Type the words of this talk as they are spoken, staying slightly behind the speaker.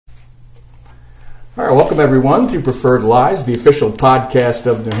All right, welcome everyone to Preferred Lies, the official podcast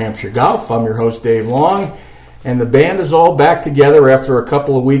of New Hampshire Golf. I'm your host, Dave Long, and the band is all back together after a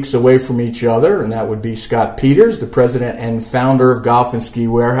couple of weeks away from each other, and that would be Scott Peters, the president and founder of Golf and Ski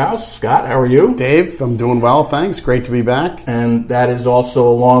Warehouse. Scott, how are you? Dave, I'm doing well, thanks. Great to be back. And that is also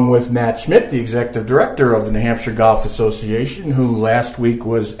along with Matt Schmidt, the executive director of the New Hampshire Golf Association, who last week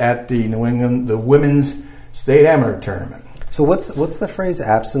was at the Women's State Amateur Tournament. So what's the phrase?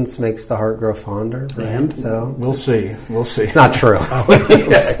 Absence makes the heart grow fonder, right? And so we'll see. It's not true. And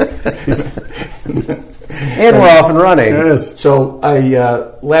we're off and running. It is. So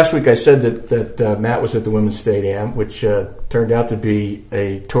last week I said that Matt was at the Women's State Am, which turned out to be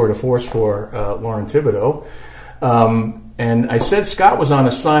a tour de force for Lauren Thibodeau. And I said Scott was on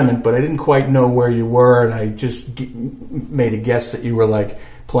assignment, but I didn't quite know where you were, and I just made a guess that you were like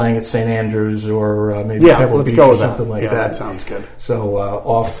playing at St. Andrews or maybe Pebble Beach or something like that. That sounds good. So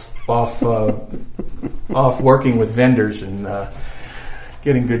off working with vendors and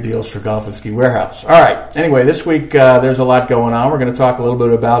getting good deals for Golf and Ski Warehouse. All right. Anyway, this week there's a lot going on. We're going to talk a little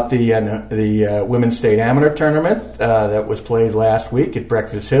bit about the Women's State Amateur Tournament that was played last week at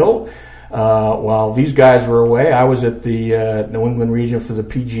Breakfast Hill. While these guys were away, I was at the New England region for the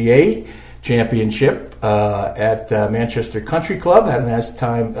PGA Championship at Manchester Country Club. Had a nice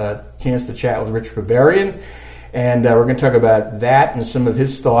chance to chat with Rich Barbarian. And we're going to talk about that and some of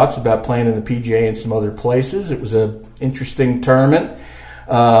his thoughts about playing in the PGA and some other places. It was an interesting tournament.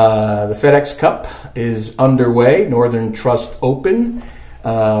 The FedEx Cup is underway. Northern Trust Open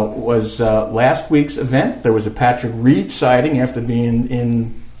was last week's event. There was a Patrick Reed sighting after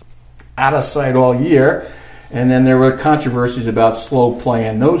being out of sight all year. And then there were controversies about slow play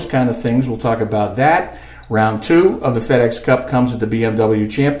and those kind of things. We'll talk about that. Round 2 of the FedEx Cup comes at the BMW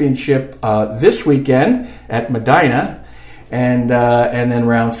Championship this weekend at Medina. And then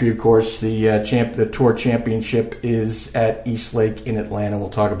round 3, of course, the Tour Championship is at East Lake in Atlanta. We'll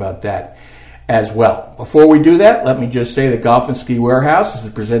talk about that as well. Before we do that, let me just say that Golf and Ski Warehouse is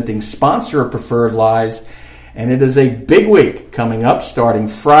the presenting sponsor of Preferred Lies. And it is a big week coming up starting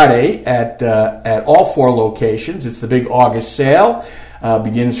Friday at all 4 locations. It's the big August sale.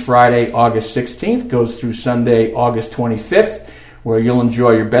 Begins Friday, August 16th, goes through Sunday, August 25th, where you'll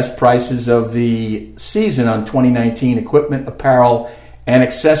enjoy your best prices of the season on 2019 equipment, apparel, and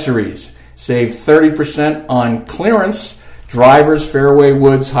accessories. Save 30% on clearance, drivers, fairway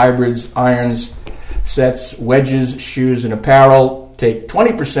woods, hybrids, irons, sets, wedges, shoes, and apparel. Take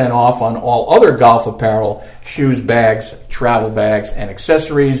 20% off on all other golf apparel, shoes, bags, travel bags, and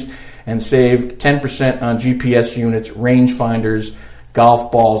accessories, and save 10% on GPS units, rangefinders,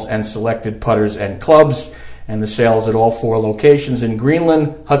 golf balls, and selected putters and clubs. And the sales at all 4 locations in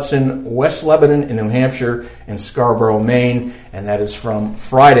Greenland, Hudson, West Lebanon in New Hampshire, and Scarborough, Maine. And that is from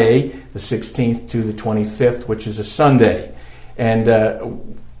Friday, the 16th to the 25th, which is a Sunday. And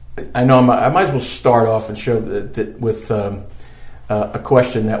I know I might as well start off and show that with a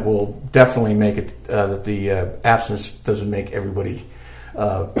question that will definitely make it that the absence doesn't make everybody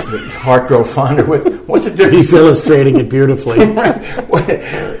the heart grow fonder with. What's the difference? He's illustrating it beautifully. Something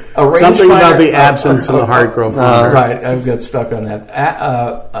about the absence and the heart grow fonder. Right, I've got stuck on that.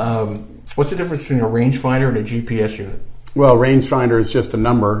 What's the difference between a rangefinder and a GPS unit? Well, rangefinder is just a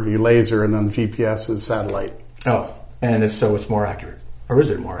number, you laser, and then GPS is satellite. Oh, and so it's more accurate. Or is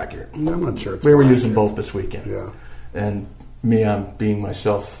it more accurate? I'm not sure. We were using both this weekend. Yeah. And me, I'm being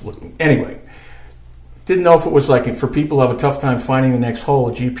myself looking. Anyway, didn't know if it was like for people who have a tough time finding the next hole,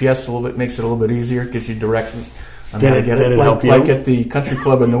 a GPS makes it a little bit easier, gives you directions on how to get it. Did it help you? Like at the country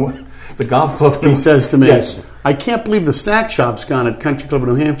club and the golf club. He says to me, yes. I can't believe the snack shop's gone at Country Club in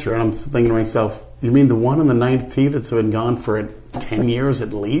New Hampshire. And I'm thinking to myself, you mean the one on the 9th tee that's been gone for 10 years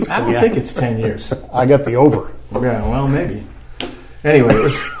at least? I don't think it's 10 years. I got the over. Yeah, well, maybe. Anyway, it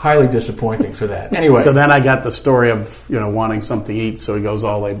was highly disappointing for that. Anyway, so then I got the story of wanting something to eat, so he goes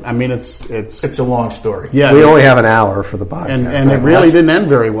all. I mean, it's a long story. Yeah, we only have an hour for the podcast, and it really didn't end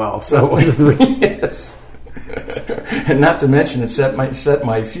very well. So yes, and not to mention it set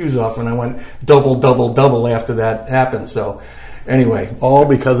my fuse off, and I went double after that happened. So anyway, all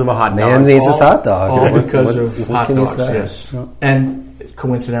because of a hot dog. Man needs his hot dog. All because of hot dogs. Yes, yeah. And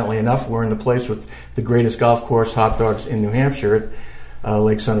coincidentally enough, we're in the place with the greatest golf course hot dogs in New Hampshire at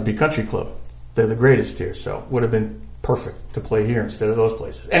Lake Sunapee Country Club. They're the greatest here, so would have been perfect to play here instead of those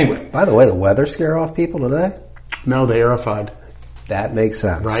places. Anyway. By the way, the weather scare off people today? No, they airified. That makes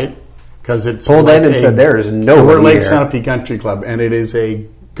sense. Right? Because it's pulled in and said there is no we're Lake Sunapee Country Club, and it is a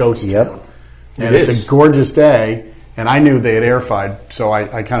ghost town. And it's a gorgeous day, and I knew they had airified, so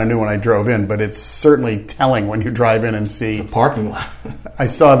I kind of knew when I drove in, but it's certainly telling when you drive in and see the parking lot. I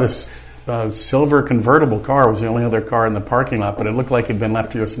saw this silver convertible car was the only other car in the parking lot, but it looked like it had been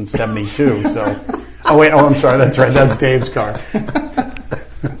left here since '72. So, I'm sorry, that's right, that's Dave's car.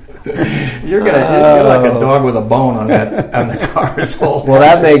 You're like a dog with a bone on the car's whole. Well,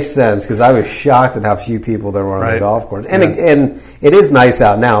 that makes sense because I was shocked at how few people there were on the golf course, and it is nice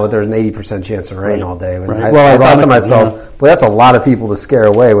out now, but there's an 80% chance of rain all day. Right. I thought to myself, "Well, that's a lot of people to scare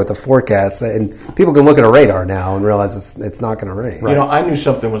away with the forecast." And people can look at a radar now and realize it's not going to rain. Right. I knew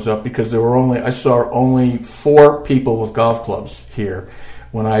something was up because I saw only 4 people with golf clubs here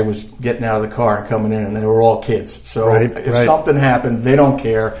when I was getting out of the car and coming in, and they were all kids. So if something happened, they don't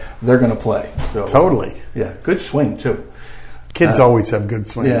care. They're going to play. So totally. Yeah, good swing, too. Kids always have good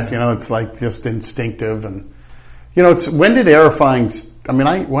swings. Yeah. It's like just instinctive. And, it's when did aerifying...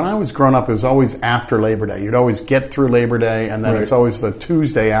 when I was growing up, it was always after Labor Day. You'd always get through Labor Day, and then it's always the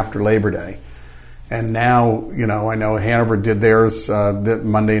Tuesday after Labor Day. And now, I know Hanover did theirs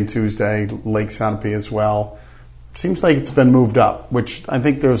Monday and Tuesday, Lake Sunapee as well. Seems like it's been moved up, which I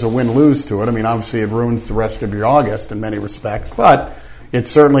think there's a win-lose to it. Obviously it ruins the rest of your August in many respects, but it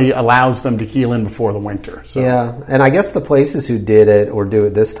certainly allows them to heal in before the winter. So. Yeah, and I guess the places who did it or do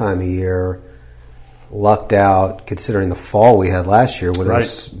it this time of year lucked out, considering the fall we had last year when there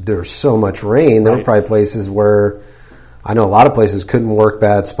was so much rain. There were probably places where I know a lot of places couldn't work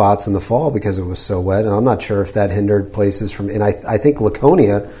bad spots in the fall because it was so wet, and I'm not sure if that hindered places from... And I think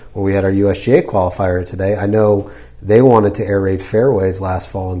Laconia, where we had our USGA qualifier today, I know they wanted to aerate fairways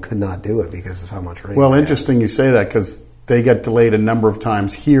last fall and could not do it because of how much rain. Well, interesting you say that because they got delayed a number of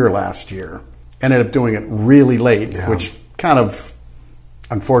times here last year. Ended up doing it really late, which kind of,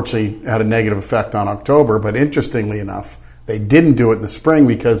 unfortunately, had a negative effect on October. But interestingly enough, they didn't do it in the spring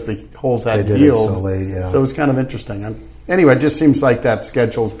because the holes hadn't healed. They did it so late, So it was kind of interesting. Anyway, it just seems like that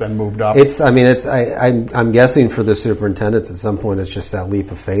schedule's been moved up. I'm guessing for the superintendents at some point it's just that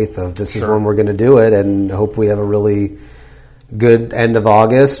leap of faith of this is when we're going to do it, and hope we have a really good end of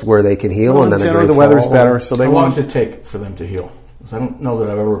August where they can heal, and then generally the weather's better. So how long does it take for them to heal? Because I don't know that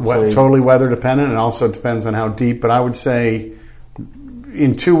I've ever played. Totally weather dependent, and also depends on how deep. But I would say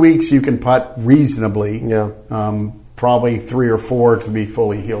in 2 weeks you can putt reasonably. Yeah. Probably 3 or 4 to be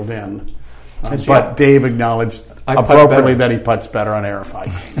fully healed in. But Dave acknowledged appropriately that he putts better on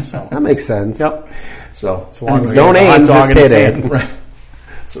aerify. So that makes sense. Yep. So don't aim, just hit it. Right.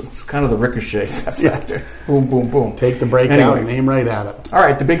 So it's kind of the ricochet factor. Boom, boom, boom. Take the break out and aim right at it. All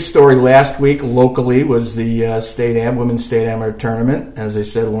right. The big story last week locally was the Women's State Amateur Tournament. As I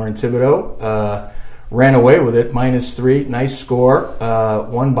said, Lauren Thibodeau ran away with it, -3. Nice score.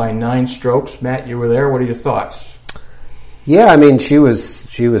 Won by 9 strokes. Matt, you were there. What are your thoughts? Yeah, she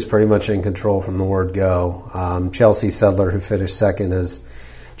was pretty much in control from the word go. Chelsea Sedler, who finished second,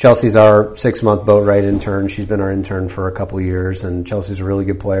 Chelsea's our 6-month boat ride intern. She's been our intern for a couple years, and Chelsea's a really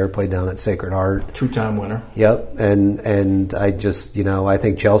good player. Played down at Sacred Heart, 2-time winner. Yep, and I just I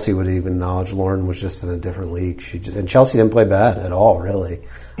think Chelsea would even acknowledge Lauren was just in a different league. And Chelsea didn't play bad at all, really.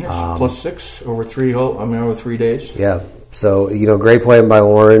 Yeah, +6 over 3 days. Yeah, so great playing by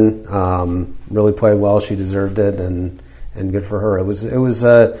Lauren. Really played well. She deserved it, and good for her. It was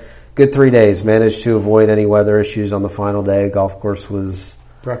a good 3 days. Managed to avoid any weather issues on the final day. Golf course was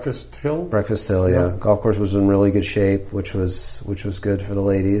Breakfast Hill. Yeah. Golf course was in really good shape, which was good for the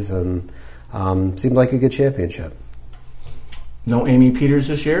ladies, and seemed like a good championship. No Amy Peters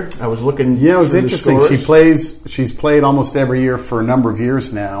this year. I was looking. Yeah, it was interesting. She's played almost every year for a number of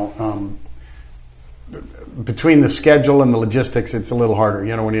years now. Between the schedule and the logistics, it's a little harder.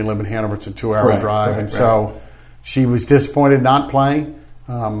 When you live in Hanover, it's a 2-hour drive, so. She was disappointed not playing,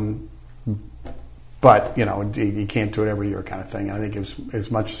 but you can't do it every year, kind of thing. I think it was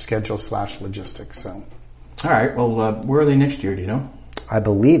as much schedule/logistics. So, all right. Well, where are they next year? Do you know? I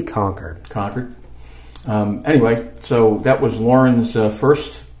believe Concord. Anyway, so that was Lauren's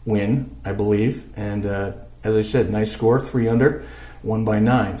first win, I believe, and as I said, nice score, 3 under, won by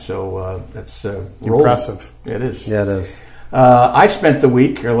 9. So that's impressive. It is. Yeah, it is. I spent the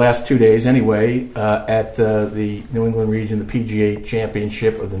week, or last 2 days anyway, at the New England region, the PGA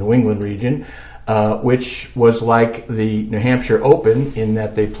Championship of the New England region, which was like the New Hampshire Open in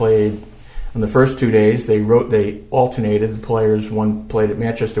that they played on the first 2 days. They alternated. The players, one played at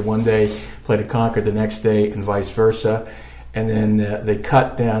Manchester one day, played at Concord the next day, and vice versa. And then they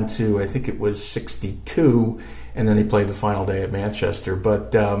cut down to, I think it was 62, and then they played the final day at Manchester.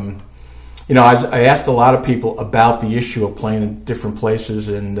 But I asked a lot of people about the issue of playing in different places,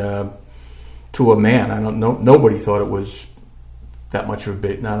 and to a man, I don't know. Nobody thought it was that much of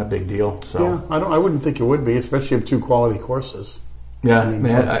not a big deal. So yeah, I wouldn't think it would be, especially if 2 quality courses.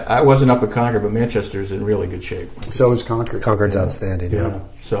 Yeah, I wasn't up at Concord, but Manchester's in really good shape. So is Concord. Concord's outstanding. Yeah.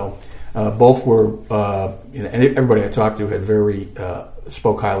 So Both were, and everybody I talked to had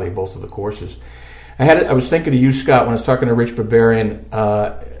spoke highly of both of the courses. I was thinking of you, Scott, when I was talking to Rich Barbarian.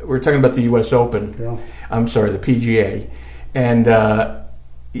 We were talking about the U.S. Open. Yeah. I'm sorry, the PGA. And,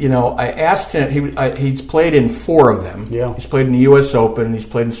 I asked him, he's played in 4 of them. Yeah. He's played in the U.S. Open. He's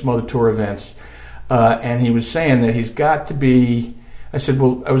played in some other tour events. And he was saying that he's got to be, I said,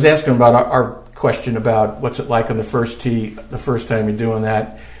 well, I was asking him about our question about what's it like on the first tee, the first time you're doing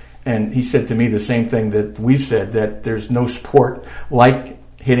that. And he said to me the same thing that we've said, that there's no sport like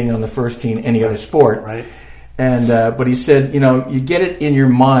hitting on the first tee in any other sport. Right. And but he said, you get it in your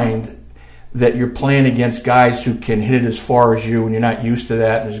mind that you're playing against guys who can hit it as far as you, and you're not used to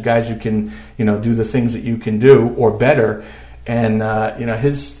that. And there's guys who can, do the things that you can do or better. And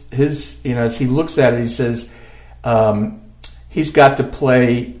his as he looks at it, he says he's got to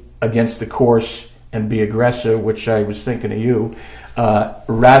play against the course and be aggressive, which I was thinking of you,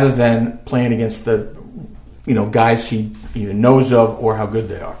 rather than playing against the guys he either knows of or how good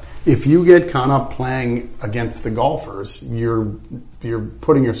they are. If you get caught up playing against the golfers, you're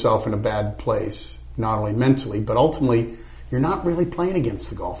putting yourself in a bad place, not only mentally, but ultimately you're not really playing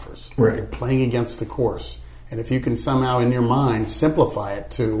against the golfers. Right. You're playing against the course. And if you can somehow in your mind simplify it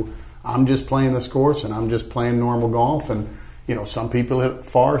to, I'm just playing this course and I'm just playing normal golf, and some people hit it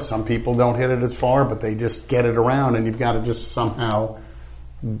far, some people don't hit it as far, but they just get it around, and you've got to just somehow,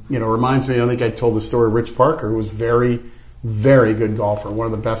 reminds me, I think I told the story of Rich Parker, who was very, very good golfer, one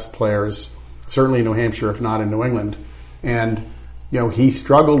of the best players, certainly in New Hampshire, if not in New England. And, he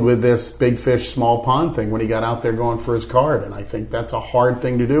struggled with this big fish, small pond thing when he got out there going for his card. And I think that's a hard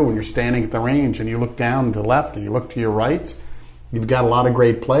thing to do when you're standing at the range and you look down to the left and you look to your right. You've got a lot of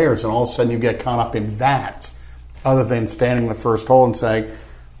great players, and all of a sudden you get caught up in that, other than standing in the first hole and saying,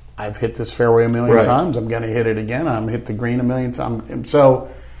 I've hit this fairway a million times, I'm going to hit it again, I'm hit the green a million times. So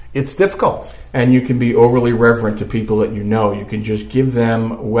it's difficult. And you can be overly reverent to people that you know. You can just give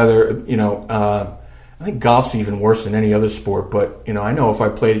them whether, I think golf's even worse than any other sport, but, I know if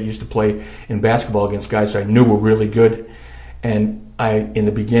I used to play in basketball against guys I knew were really good, and in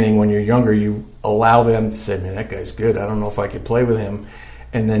the beginning, when you're younger, you allow them to say, man, that guy's good, I don't know if I could play with him.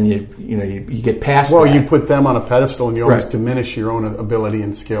 And then you get past that. Well, you put them on a pedestal and you always diminish your own ability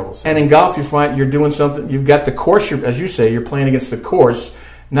and skills. And in golf, you find you're doing something, you've got the course, as you say, you're playing against the course,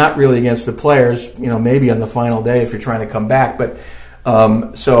 not really against the players, maybe on the final day if you're trying to come back. But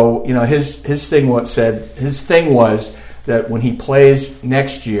his thing was that when he plays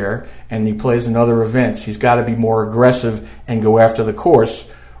next year and he plays in other events, he's got to be more aggressive and go after the course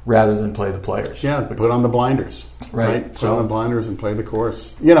rather than play the players. Yeah, put on the blinders. Right? Put on the blinders and play the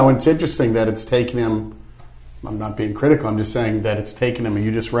course. It's interesting that it's taken him, I'm not being critical, I'm just saying that it's taken him, and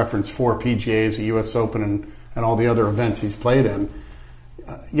you just referenced 4 PGAs, a U.S. Open, and all the other events he's played in.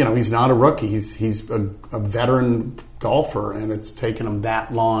 He's not a rookie. He's a veteran golfer, and it's taken him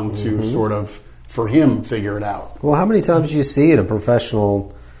that long to sort of, for him, figure it out. Well, how many times do you see in a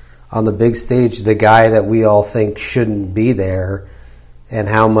professional, on the big stage, the guy that we all think shouldn't be there, and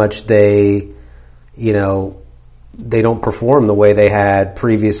how much they don't perform the way they had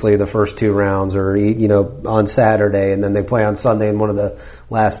previously the first 2 rounds, or on Saturday, and then they play on Sunday in one of the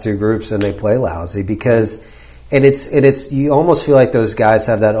last 2 groups and they play lousy because it's you almost feel like those guys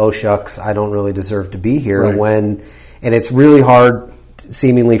have that, oh shucks, I don't really deserve to be here, and it's really hard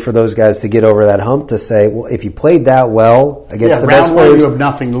seemingly for those guys to get over that hump to say, well, if you played that well against the best players, you have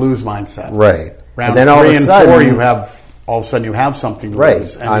nothing to lose mindset. Right. Round and then 3 all of a sudden, you have something to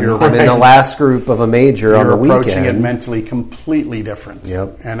lose. And I'm in the last group of a major on the weekend. You're approaching it mentally completely different.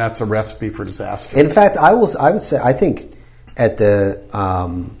 Yep. And that's a recipe for disaster. In fact, I would say, I think at the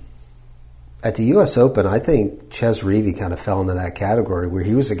U.S. Open, I think Ches Reavie kind of fell into that category where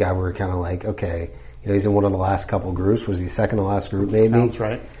he was a guy where we're kind of like, okay, he's in one of the last couple groups. Was he second to last group maybe? Sounds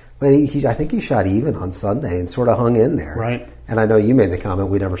right. But I think he shot even on Sunday and sort of hung in there. Right. And I know you made the comment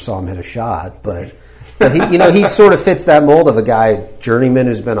we never saw him hit a shot, but he sort of fits that mold of a guy, journeyman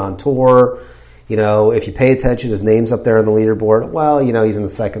who's been on tour. If you pay attention, his name's up there on the leaderboard. Well, he's in the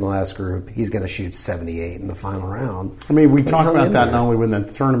second to last group. He's going to shoot 78 in the final round. I mean, we talk about that not only within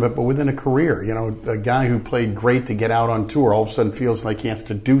the tournament, but within a career. A guy who played great to get out on tour all of a sudden feels like he has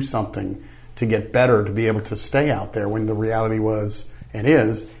to do something to get better to be able to stay out there, when the reality was and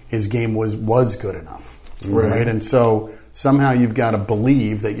is his game was good enough. Right? And so somehow you've got to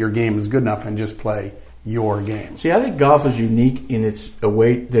believe that your game is good enough and just play your game. See, I think golf is unique in a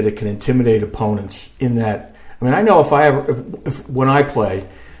way that it can intimidate opponents. In that, I mean, I know when I play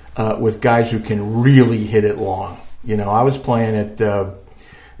with guys who can really hit it long. I was playing at the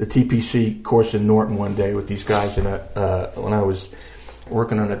TPC course in Norton one day with these guys when I was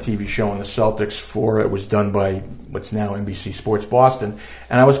working on a TV show on the Celtics. It was done by what's now NBC Sports Boston,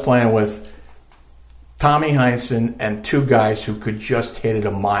 and I was playing with Tommy Heinsohn and two guys who could just hit it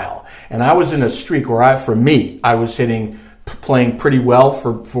a mile. And I was in a streak where I was playing pretty well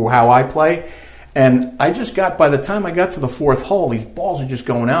for how I play. And by the time I got to the fourth hole, these balls are just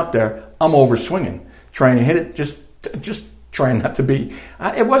going out there. I'm over swinging, trying to hit it, just trying not to be.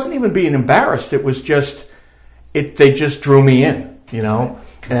 It wasn't even being embarrassed. It was just, they just drew me in, you know.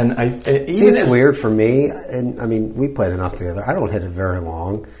 And it's weird for me. And I mean, we played enough together. I don't hit it very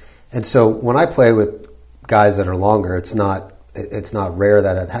long, and so when I play with guys that are longer, it's not rare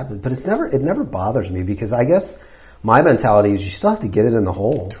that it happens. But it never bothers me, because I guess my mentality is you still have to get it in the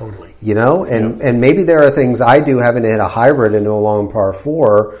hole. Totally. You know? And maybe there are things I do having to hit a hybrid into a long par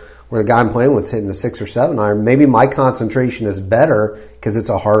 4 where the guy I'm playing with is hitting a 6 or 7 iron. Maybe my concentration is better because it's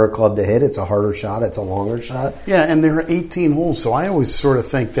a harder club to hit. It's a harder shot. It's a longer shot. Yeah, and there are 18 holes, so I always sort of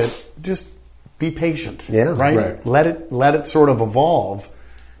think that just be patient. Yeah. Right? Let it sort of evolve,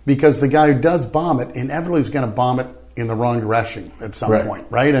 because the guy who does bomb it inevitably is going to bomb it in the wrong direction at some point,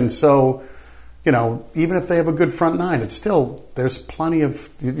 right? And so, you know, even if they have a good front nine, it's still, there's plenty of,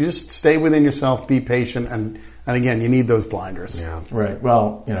 you just stay within yourself, be patient, and again, you need those blinders. Yeah. Right.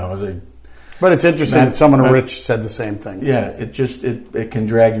 Well, you know, but it's interesting that someone rich said the same thing. Yeah, it can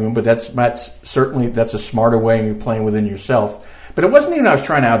drag you in, but that's a smarter way, and you're playing within yourself. But it wasn't even I was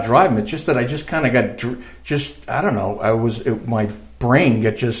trying to outdrive him. It's just that I just kind of got, I don't know, my brain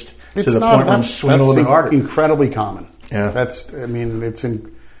got to the point where I'm swinging a little bit harder. Incredibly common. Yeah.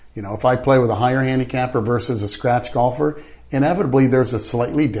 If I play with a higher handicapper versus a scratch golfer, inevitably there's a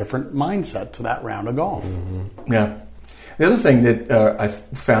slightly different mindset to that round of golf. Mm-hmm. Yeah. The other thing that I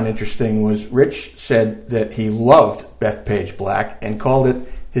found interesting was Rich said that he loved Bethpage Black and called it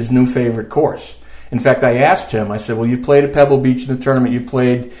his new favorite course. In fact, I asked him, I said, well, you played at Pebble Beach in the tournament. You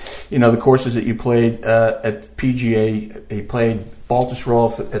played, the courses that you played at PGA. He played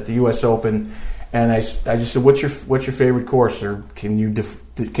Baltusrol at the U.S. Open. And I just said, what's your favorite course? Or can you talk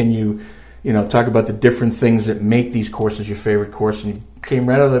about the different things that make these courses your favorite course? And he came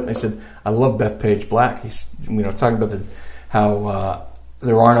right out of it. I said, I love Bethpage Black. He's talking about how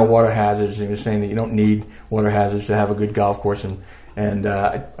there are no water hazards. And he was saying that you don't need water hazards to have a good golf course. And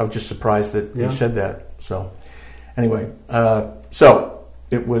I was just surprised that he said that. So anyway, so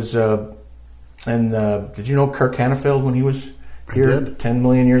it was. Did you know Kirk Hannafeld when he was here 10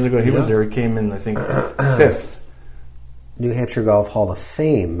 million years ago? He was there. He came in, I think, 5th. New Hampshire Golf Hall of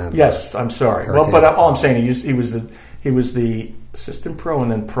Fame member. Yes, I'm sorry. Kirk but all I'm saying, he was the assistant pro and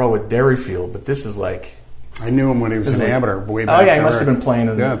then pro at Derryfield. But this is like. I knew him when he was an amateur. Way back he must have been playing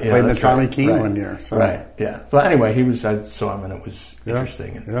in played in the Tommy Keene one year. So. Right, yeah. But anyway, I saw him and it was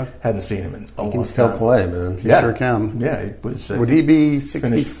interesting. And hadn't seen him in a long time. He can still play, man. He sure can. Yeah, it was. Would he be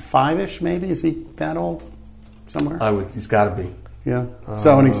 65-ish maybe? Is he that old somewhere? He's got to be. Yeah.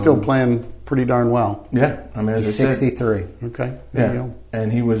 And he's still playing pretty darn well. Yeah. I mean, he's 63. Okay. There you go. And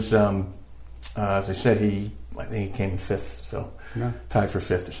he was, as I said, I think he came in 5th, so tied for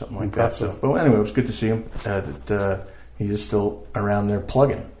 5th or something like that. So, but anyway, it was good to see him. That he is still around there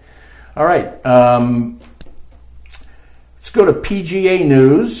plugging. All right, let's go to PGA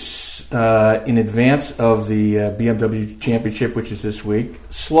news in advance of the BMW Championship, which is this week.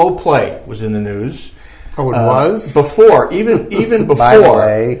 Slow play was in the news. Oh, it was before, even before. By the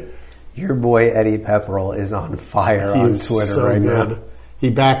way, your boy Eddie Pepperell is on fire on Twitter right now. He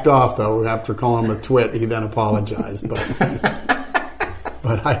backed off, though, after calling him a twit. He then apologized.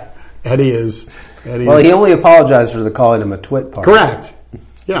 But Eddie is... he only apologized for the calling him a twit part. Correct.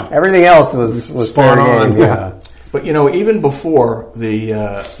 Yeah. Everything else was fair game. Yeah. But, even before the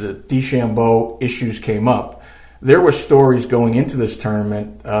DeChambeau issues came up, there were stories going into this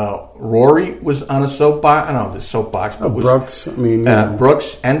tournament. Rory was on a soapbox. I don't know if it's soapbox, but Brooks.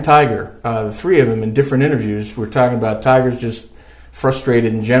 Brooks and Tiger. The three of them in different interviews were talking about Tiger's just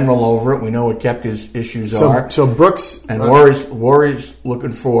frustrated in general over it. We know what Koepka's issues are. So Brooks and Rory's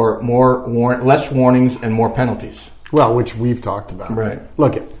looking for less warnings and more penalties. Well, which we've talked about. Right.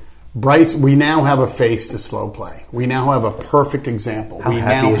 Look at Bryce. We now have a face to slow play. We now have a perfect example. How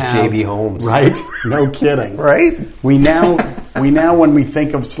happy is JB Holmes? Right? No kidding. Right? We now when we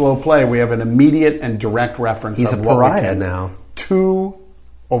think of slow play, we have an immediate and direct reference. He's of a pariah now.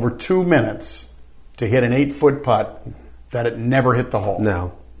 Over 2 minutes to hit an 8-foot putt. That it never hit the hole.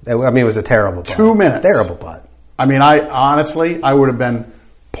 No. It was a terrible putt. 2 minutes. Terrible putt. I mean, I would have been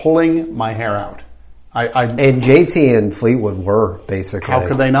pulling my hair out. And JT and Fleetwood were, basically. How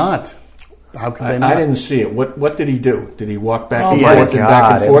could they not? How could they not? I didn't see it. What did he do? Did he walk back Oh and my forth and back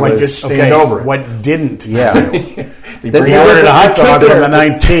God, and forth, it and was- just stand over it? What didn't? Yeah. Did he The- bring the- out ordered a hot dog kicker- from the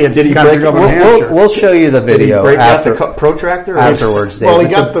 19th. Did he Country break- Club in We'll, Hampshire. we'll show you the Did he video break out after. the protractor? afterwards, Dave. Well, he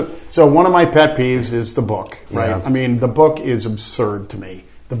But got the. So one of my pet peeves is the book, right? Yeah. I mean, the book is absurd to me.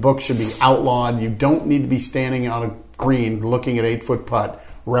 The book should be outlawed. You don't need to be standing on a green looking at 8-foot putt,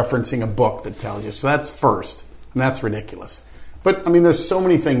 referencing a book that tells you. So that's first, and that's ridiculous. But I mean, there's so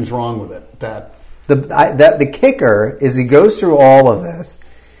many things wrong with it that. The kicker is he goes through all of this,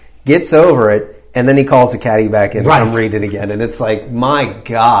 gets over it, and then he calls the caddy back in to come read it again. And it's like, my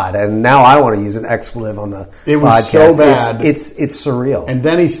God. And now I want to use an expletive on the It was podcast. so bad. It's surreal. And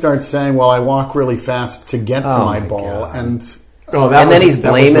then he starts saying, "Well, I walk really fast to get to my my ball," God. and And then he's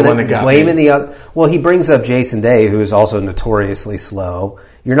blaming blaming the other. Well, he brings up Jason Day, who is also notoriously slow.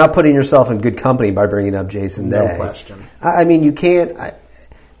 You're not putting yourself in good company by bringing up Jason No Day. question. I mean, you can't.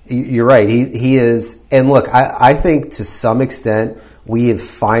 You're right. He is. And look, I think to some extent we have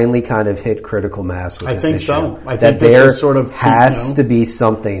finally kind of hit critical mass with I this think issue. so. I that think this there is sort of, has to be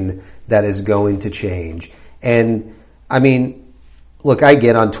something that is going to change. And I mean, look, I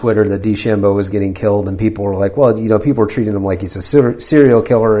get on Twitter that DeChambeau was getting killed, and people were like, well, people are treating him like he's a serial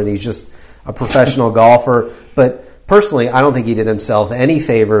killer and he's just a professional golfer. But personally, I don't think he did himself any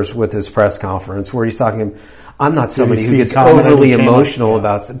favors with his press conference where he's talking. I'm not somebody who gets overly emotional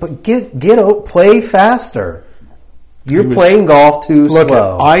about it, but play faster. You're playing golf too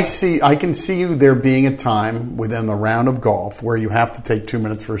slow. I can see you there being a time within the round of golf where you have to take 2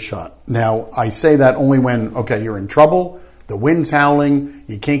 minutes for a shot. Now, I say that only when, you're in trouble, the wind's howling,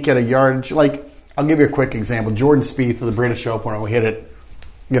 you can't get a yardage. Like, I'll give you a quick example. Jordan Spieth of the British Open, we hit it,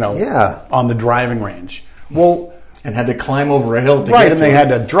 on the driving range. Well, and had to climb over a hill to right, get and to they it. had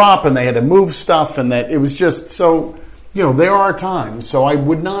to drop and they had to move stuff, and that it was just so. There are times. So I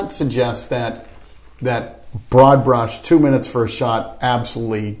would not suggest that broad brush 2 minutes for a shot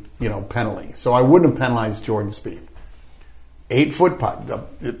absolutely penalty. So I wouldn't have penalized Jordan Spieth. 8-foot putt.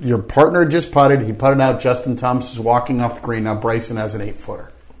 Your partner just putted. He putted out. Justin Thomas is walking off the green. Now Bryson has an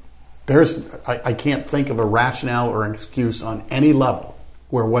 8-footer. I can't think of a rationale or an excuse on any level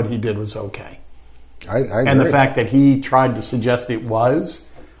where what he did was okay. I agree. And the fact that he tried to suggest it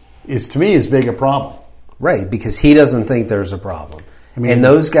is to me as big a problem. Right, because he doesn't think there's a problem. mean, and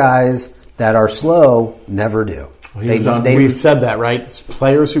those guys that are slow never do. We've said that, right?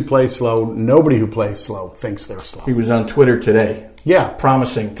 Players who play slow, nobody who plays slow thinks they're slow. He was on Twitter today. Yeah.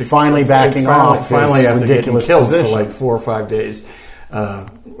 Promising to finally backing off. Finally, after getting killed position. for like 4 or 5 days in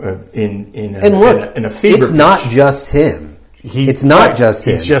a fever it's pitch. not just him. It's not just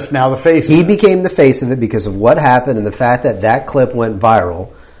him. He's just now the face He of it. became the face of it because of what happened and the fact that clip went viral.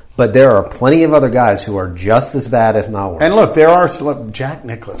 But there are plenty of other guys who are just as bad, if not worse. And look, Jack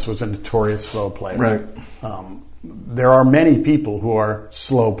Nicklaus was a notorious slow player. Right. There are many people who are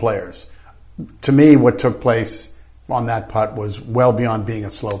slow players. To me, what took place on that putt was well beyond being a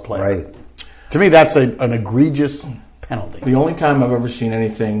slow player. Right. To me, that's an egregious penalty. The only time I've ever seen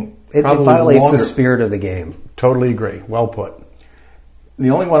anything it probably violates longer, the spirit of the game. Totally agree. Well put.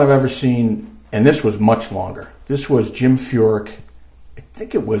 The only one I've ever seen, and this was much longer. This was Jim Furyk. I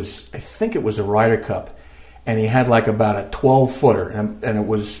think it was a Ryder Cup, and he had like about a 12-footer, and it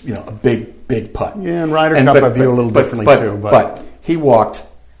was a big putt. Yeah, and Ryder Cup I view a little differently too. But he walked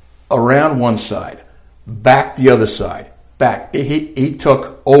around one side, back the other side, back. He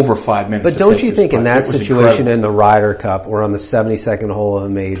took over 5 minutes. But don't you think in that It was situation incredible. in the Ryder Cup or on the 72nd hole of the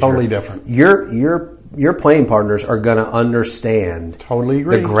major, Totally different. Your playing partners are going to understand Totally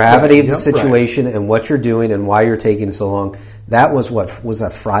agree. the gravity of the Yep, situation and what you're doing and why you're taking so long. That was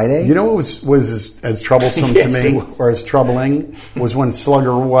that Friday? You know what was as troublesome Yes, to me, it was. or as troubling, was when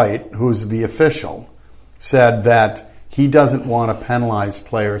Slugger White, who's the official, said that he doesn't want to penalize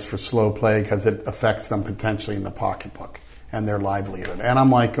players for slow play because it affects them potentially in the pocketbook and their livelihood. And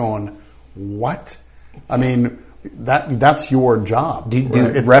I'm like going, what? I mean, that's your job. Do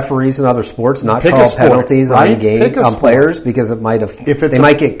referees in other sports not Pick a call sport, penalties right? on Pick a on sport. players because it might have they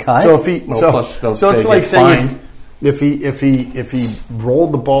might get cut? So if plus it's they like get saying fined. if he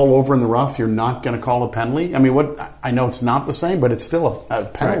rolled the ball over in the rough, you're not going to call a penalty. I mean, I know it's not the same, but it's still a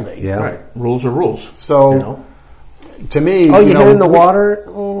penalty. Right. Yeah. Right. Rules are rules. So to me, you hit in the water?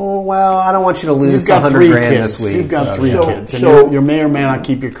 Oh, well, I don't want you to lose You've got $100,000 3 this kids. week. You've got 3 kids. So And you may or may not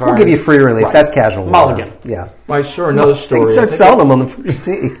keep your car. We'll give you free relief. Right. That's casual. Mulligan. Yeah. I saw another They story. can start selling them on the first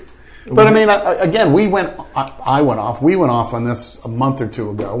tee. But I mean, again, we went off on this a month or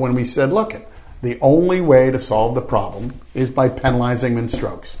two ago when we said, look, the only way to solve the problem is by penalizing them in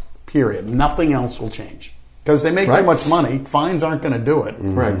strokes. Period. Nothing else will change because they make too much money. Fines aren't going to do it.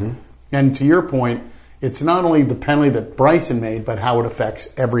 Right. And to your point, it's not only the penalty that Bryson made, but how it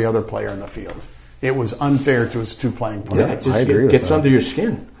affects every other player in the field. It was unfair to his two playing players. Yeah, it gets under your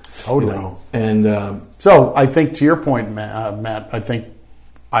skin. Totally. You know? And so I think to your point, Matt,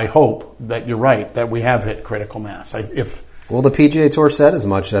 I hope that you're right, that we have hit critical mass. Well, the PGA Tour said as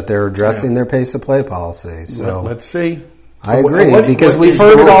much, that they're addressing their pace of play policy. So let's see. I agree, because we've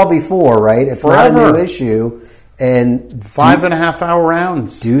heard it all before, right? It's not a new issue. And 5.5 hour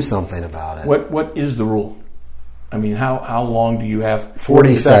rounds. Do something about it. What is the rule? I mean, how long do you have?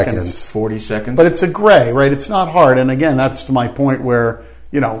 40 seconds. 40 seconds. But it's a gray, right? It's not hard. And again, that's to my point where,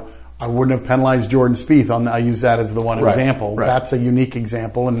 I wouldn't have penalized Jordan Spieth. I use that as the one example. Right. That's a unique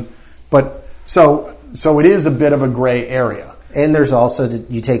example. So it is a bit of a gray area. And there's also,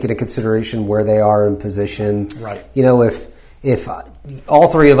 you take into consideration where they are in position. Right. If all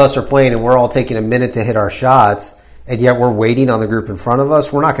three of us are playing and we're all taking a minute to hit our shots, and yet we're waiting on the group in front of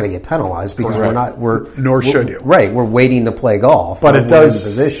us, we're not going to get penalized because Nor should you. Right. We're waiting to play golf. But it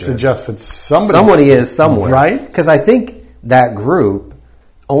does suggest that somebody is somewhere. Right. Because I think that group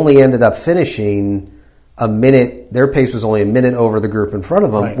only ended up finishing a minute. Their pace was only a minute over the group in front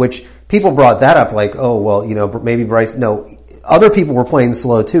of them, which people brought that up like, oh, well, maybe Bryce. No, other people were playing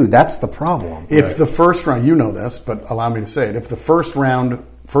slow too. That's the problem. If the first round, you know this, but allow me to say it. If the first round,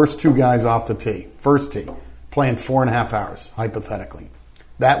 first two guys off the tee, first tee, playing 4.5 hours, hypothetically,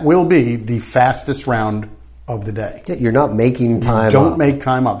 that will be the fastest round of the day. Yeah, you're not making time up. Don't make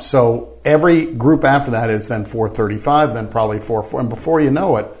time up. So every group after that is then 4:35, then probably 4:04. And before you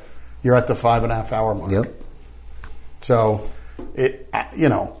know it, you're at the 5.5 hour mark. Yep. So,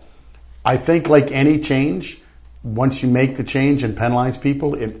 I think like any change, once you make the change and penalize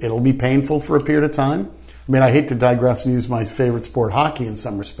people, it'll be painful for a period of time. I mean, I hate to digress and use my favorite sport, hockey, in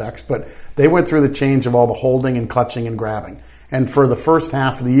some respects, but they went through the change of all the holding and clutching and grabbing. And for the first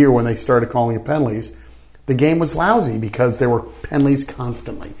half of the year when they started calling it penalties, the game was lousy because there were penalties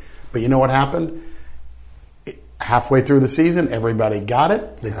constantly. But you know what happened? Halfway through the season, everybody got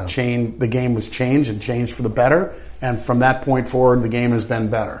it. The game was changed for the better. And from that point forward, the game has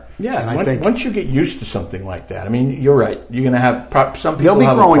been better. Yeah, and I think once you get used to something like that, I mean, you're right. You're going to have some people there'll be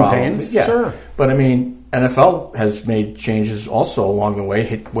have growing a problem. pains. Yeah, sure. But I mean, NFL has made changes also along the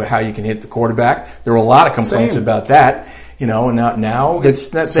way. How you can hit the quarterback. There were a lot of complaints about that. And now it's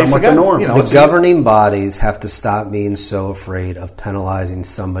somewhat the norm. The governing bodies have to stop being so afraid of penalizing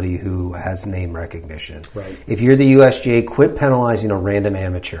somebody who has name recognition. Right. If you're the USGA, quit penalizing a random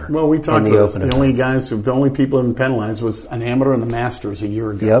amateur. Well, we talked about this. The only people who been penalized was an amateur in the Masters a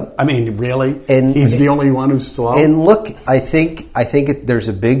year ago. Yep. I mean, really? And he's the only one who's slow? And look, I think there's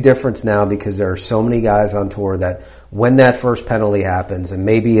a big difference now because there are so many guys on tour that when that first penalty happens, and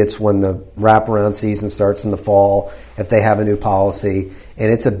maybe it's when the wraparound season starts in the fall, if they have a new policy,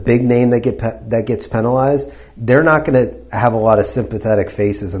 and it's a big name that gets penalized, they're not going to have a lot of sympathetic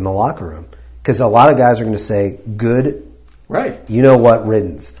faces in the locker room because a lot of guys are going to say, good, right? You know what,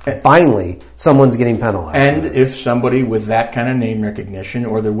 riddance. Finally, someone's getting penalized. And if somebody with that kind of name recognition,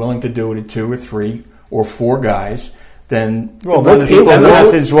 or they're willing to do it to 2 or 3 or 4 guys, then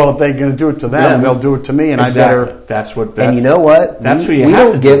if they're going to do it to them, they'll do it to me, and exactly. I better. And you know what? That's what you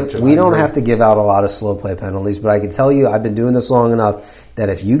have to do. We don't have to give out a lot of slow play penalties, but I can tell you, I've been doing this long enough that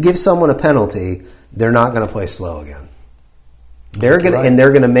if you give someone a penalty, they're not going to play slow again. They're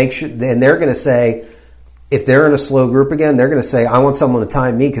going to make sure, and they're going to say, if they're in a slow group again, they're going to say, I want someone to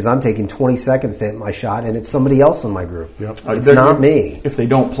time me because I'm taking 20 seconds to hit my shot, and it's somebody else in my group. Yep. It's not me. If they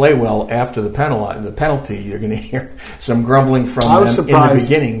don't play well after the penalty, you're going to hear some grumbling from them in the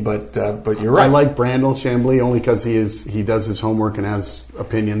beginning, but you're right. I like Brandel Chambly only because he does his homework and has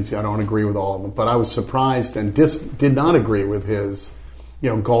opinions. I don't agree with all of them, but I was surprised and did not agree with his,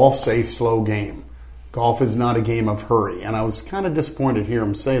 golf's a slow game. Golf is not a game of hurry, and I was kind of disappointed to hear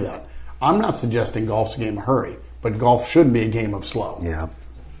him say that. I'm not suggesting golf's a game of hurry, but golf should be a game of slow. Yeah,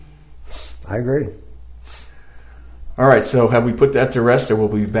 I agree. All right, so have we put that to rest, or we'll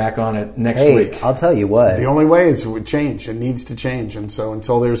be back on it next week? I'll tell you what. The only way is it would change. It needs to change, and so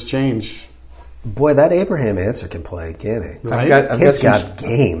until there's change... Boy, that Abraham Ancer can play, can't he? Right? Kid's got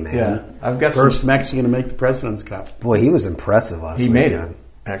game, man. Yeah, I've got first Mexican to make the President's Cup. Boy, he was impressive last weekend. He made it,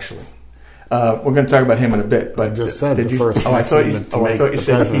 actually. We're going to talk about him in a bit. But I just said first. I thought you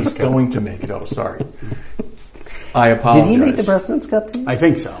said he's going to make it. Oh, sorry. I apologize. Did he make the President's Cup team? I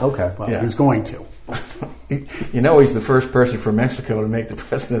think so. Okay. Well, he's going to. He's the first person from Mexico to make the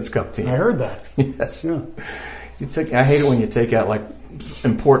President's Cup team. I heard that. Yes. Yeah. I hate it when you take out like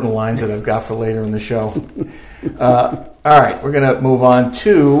important lines that I've got for later in the show. All right, we're going to move on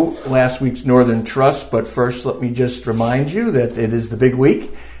to last week's Northern Trust, but first let me just remind you that it is the big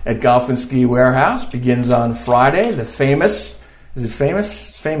week, at Golf and Ski Warehouse begins on Friday. The famous, is it famous?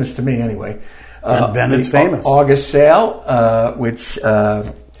 It's famous to me anyway. And then it's famous. August sale, which...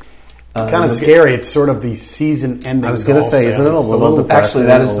 kind of scary. It's sort of the season-ending. I was going to say, isn't it a little depressing? Actually,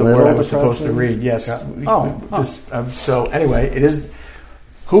 that is the word I was supposed to read. Yes. Yeah. So anyway, it is.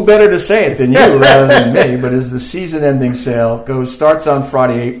 Who better to say it than you rather than me? But as the season-ending sale starts on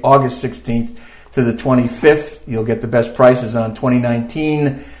Friday, August 16th to the 25th. You'll get the best prices on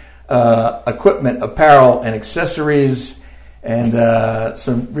 2019 equipment, apparel, and accessories. And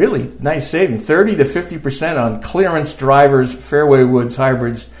some really nice saving, 30 to 50% on clearance drivers, fairway woods,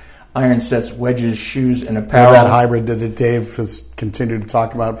 hybrids, iron sets, wedges, shoes, and apparel. That hybrid that Dave has continued to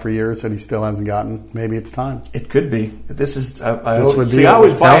talk about for years that he still hasn't gotten. Maybe it's time. It could be. This is. This would be. I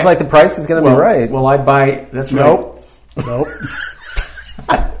always buy sounds like the price is going to be right. Well, I buy. That's nope. right. Nope.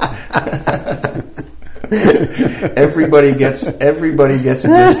 Everybody gets a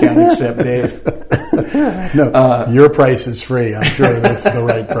discount except Dave. No, your price is free. I'm sure that's the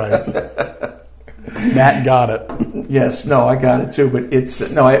right price. Matt got it. Yes, no, I got it too. But it's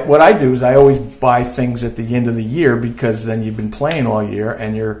what I do is I always buy things at the end of the year because then you've been playing all year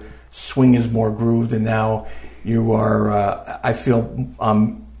and your swing is more grooved, and now you are. I feel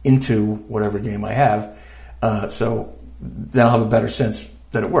I'm into whatever game I have, so then I'll have a better sense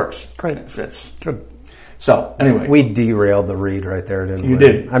that it works. Great, it fits. Good. So anyway, we derailed the read right there, didn't we? You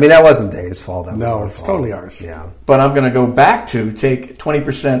did. I mean, that wasn't Dave's fault. That was our it's fault. totally ours. Yeah. But I'm going to go back to take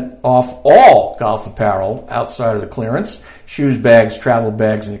 20% off all golf apparel outside of the clearance: shoes, bags, travel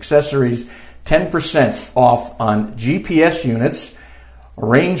bags, and accessories. 10% off on GPS units,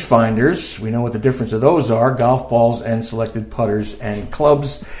 rangefinders. We know what the difference of those are: golf balls and selected putters and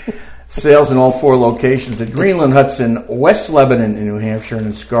clubs. Sales in all 4 locations at Greenland, Hudson, West Lebanon in New Hampshire, and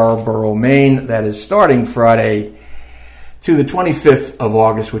in Scarborough, Maine. That is starting Friday to the 25th of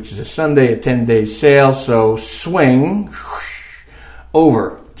August, which is a Sunday, a 10-day sale. So swing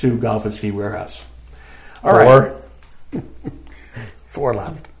over to Golf and Ski Warehouse. All right. 4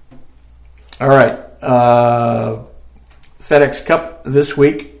 left. All right. FedEx Cup this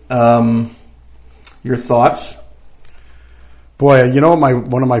week. Your thoughts? Boy, you know what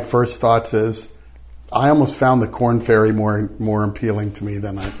one of my first thoughts is? I almost found the Corn Ferry more appealing to me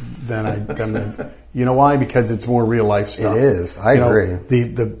than the. You know why? Because it's more real life stuff. It is. I agree.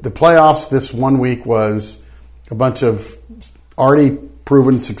 The playoffs this one week was a bunch of already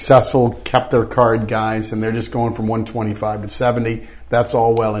proven successful, kept their card guys, and they're just going from 125 to 70. That's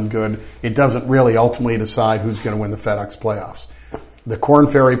all well and good. It doesn't really ultimately decide who's going to win the FedEx playoffs. The Corn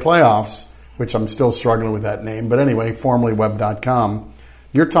Ferry playoffs, which I'm still struggling with that name, but anyway, formerly web.com,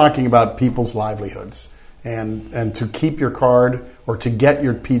 you're talking about people's livelihoods. And to keep your card or to get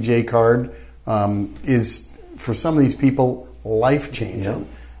your PJ card is, for some of these people, life-changing.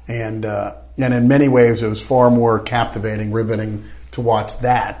 Yeah. And in many ways, it was far more captivating, riveting to watch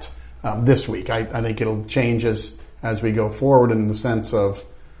that this week. I think it'll change as we go forward in the sense of,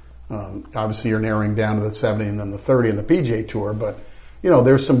 obviously you're narrowing down to the 70 and then the 30 in the PJ Tour, but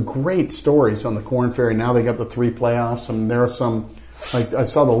there's some great stories on the Corn Ferry. Now they got the 3 playoffs, and there are some, like I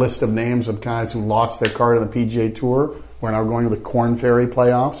saw the list of names of guys who lost their card on the PGA Tour who are now going to the Corn Ferry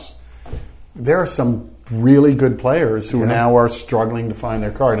playoffs. There are some really good players who now are struggling to find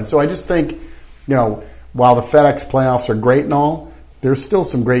their card. And so I just think, while the FedEx playoffs are great and all, there's still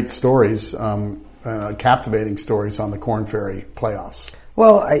some great stories, captivating stories on the Corn Ferry playoffs.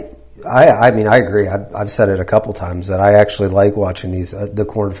 Well, I mean, I agree. I've said it a couple times that I actually like watching these the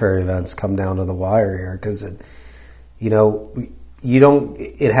Corn Ferry events come down to the wire here because it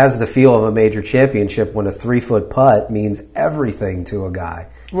has the feel of a major championship when a 3-foot putt means everything to a guy.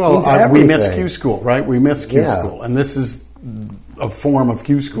 Well, we miss Q School, right? We miss Q School, and this is a form of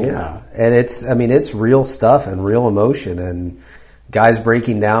Q School. Yeah, now. And it's real stuff and real emotion and guys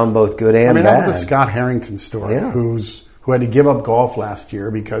breaking down both good and bad. That was the Scott Harrington story, who had to give up golf last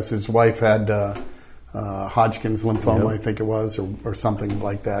year because his wife had Hodgkin's lymphoma, I think it was, or something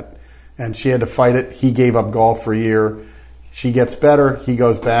like that. And she had to fight it. He gave up golf for a year. She gets better. He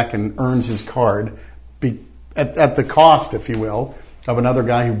goes back and earns his card at the cost, if you will, of another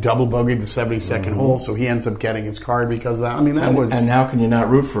guy who double bogeyed the 72nd hole. So he ends up getting his card because of that. I mean, And how can you not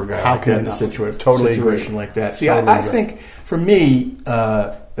root for a guy like that in a situation like that? See, I think for me,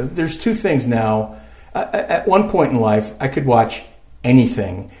 there's 2 things now. At one point in life, I could watch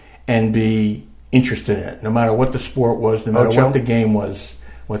anything and be interested in it, no matter what the sport was, no matter what the game was.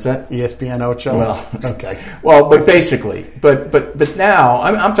 What's that? ESPN Ocho? Well, okay. Well, but basically, but now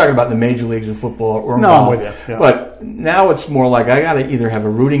I'm talking about the major leagues in football or golf. I'm with you. Yeah. But now it's more like I got to either have a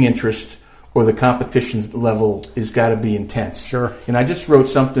rooting interest or the competition level has got to be intense. Sure. And I just wrote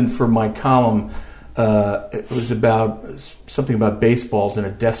something for my column. It was about something about baseballs in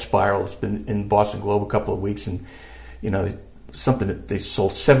a death spiral. It's been in Boston Globe a couple of weeks, and something that they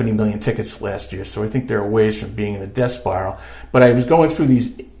sold 70 million tickets last year. So I think they're a ways from being in a death spiral. But I was going through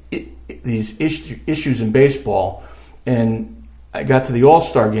these issues in baseball, and I got to the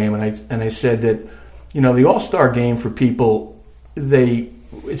All-Star game, and I said that the All-Star game for people,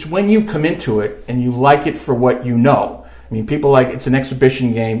 it's when you come into it and you like it for what you know. I mean, people like it's an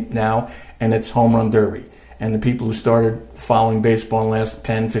exhibition game now, and it's home run derby. And the people who started following baseball in the last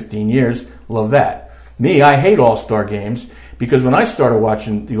 10, 15 years love that. Me, I hate All-Star games because when I started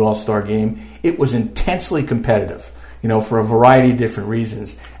watching the All-Star game, it was intensely competitive, for a variety of different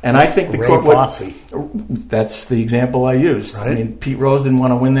reasons. And I think Ray Fosse. That's the example I used. Right. I mean, Pete Rose didn't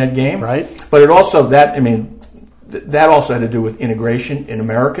want to win that game. Right. But that also had to do with integration in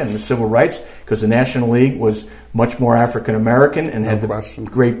America and the civil rights, because the National League was much more African American and had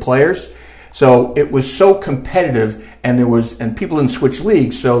great players. So it was so competitive, and people didn't switch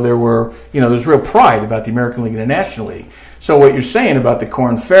leagues, so there was real pride about the American League and the National League. So what you're saying about the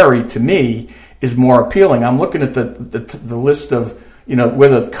Korn Ferry, to me, is more appealing. I'm looking at the list of where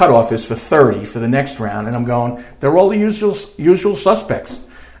the cutoff is for 30 for the next round, and I'm going, they're all the usual suspects.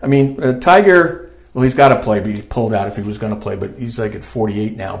 I mean, Tiger. Well, he's got to play, but he pulled out if he was going to play, but he's like at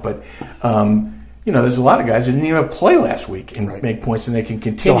 48 now. But, there's a lot of guys who didn't even play last week and make points, and they can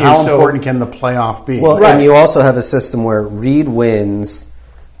continue. So how important can the playoff be? Well, and you also have a system where Reed wins,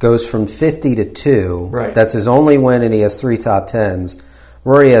 goes from 50 to 2. Right. That's his only win, and he has 3 top 10s.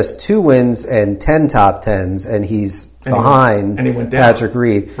 Rory has 2 wins and 10 top 10s, and he's behind Patrick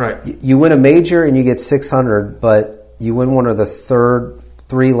Reed. Right. You win a major, and you get 600, but you win one of the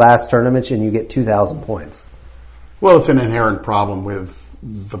 3 last tournaments, and you get 2,000 points. Well, it's an inherent problem with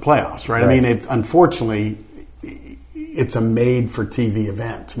the playoffs, right? I mean, unfortunately, it's a made-for-TV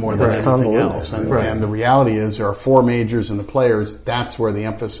event more than anything else. And the reality is there are 4 majors and the players. That's where the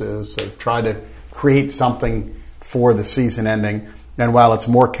emphasis is. They've tried to create something for the season ending. And while it's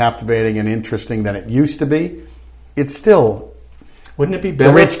more captivating and interesting than it used to be, it's still... Wouldn't it be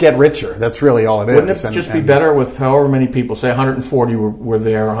better? The rich get richer. That's really all it is. Wouldn't it just be better with however many people, say 140 were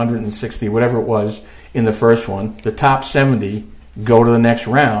there, 160, whatever it was, in the first one, the top 70 go to the next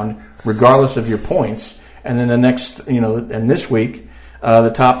round, regardless of your points, and then the next, and this week,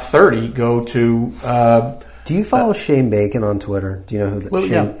 the top 30 go to... Do you follow Shane Bacon on Twitter? Do you know who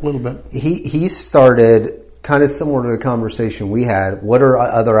Shane? Yeah, a little bit. He started... kind of similar to the conversation we had. What are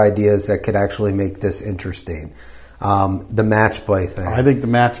other ideas that could actually make this interesting? The match play thing. I think the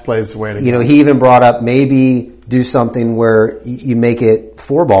match play is the way to go. He even brought up maybe do something where you make it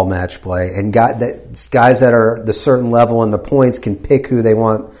 4-ball match play, and guys that are the certain level in the points can pick who they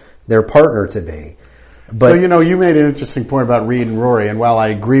want their partner to be. But so, you made an interesting point about Reed and Rory, and while I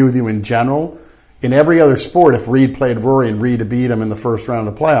agree with you in general, in every other sport, if Reed played Rory and Reed beat him in the first round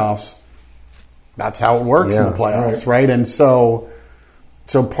of the playoffs, that's how it works in the playoffs, right? And so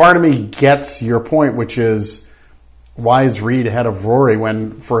part of me gets your point, which is, why is Reed ahead of Rory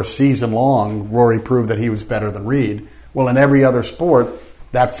when for a season long Rory proved that he was better than Reed? Well, in every other sport,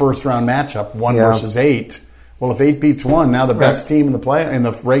 that first round matchup, 1 versus 8. Well, if 8 beats 1, now the best team in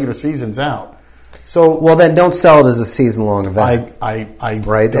the regular season's out. So well, then don't sell it as a season long event.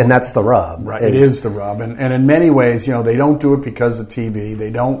 Right, and that's the rub. Right, it is the rub, and in many ways, they don't do it because of TV. They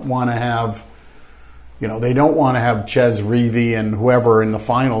don't want to have. They don't want to have Ches Reavie and whoever in the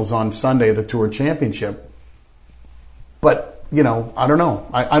finals on Sunday of the Tour Championship. But, I don't know.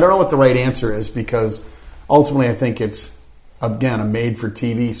 I don't know what the right answer is, because ultimately I think it's, again, a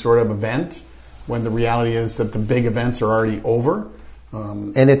made-for-TV sort of event, when the reality is that the big events are already over.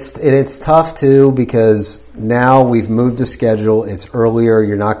 And it's tough, too, because now we've moved the schedule. It's earlier.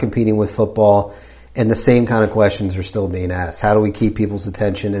 You're not competing with football. And the same kind of questions are still being asked. How do we keep people's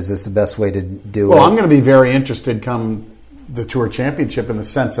attention? Is this the best way to do it? Well, I'm going to be very interested come the Tour Championship in the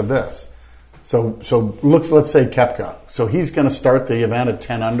sense of this. So let's say Koepka. So he's going to start the event at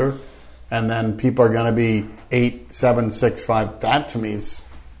 10 under, and then people are going to be 8, 7, 6, 5. That to me is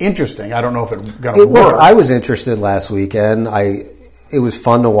interesting. I don't know if it's going to work. Look, I was interested last weekend. It was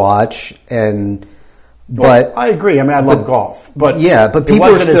fun to watch, but I agree. I mean, I love golf, but people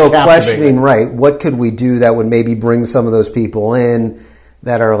are still questioning. Right, what could we do that would maybe bring some of those people in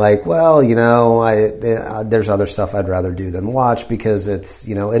that are like, well, there's other stuff I'd rather do than watch, because it's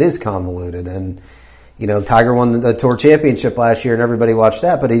it is convoluted, and Tiger won the Tour Championship last year and everybody watched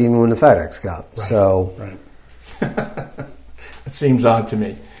that, but he didn't win the FedEx Cup. Right. So it seems odd to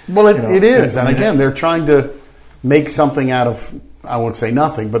me. Well, it is, and again, they're trying to make something out of I won't say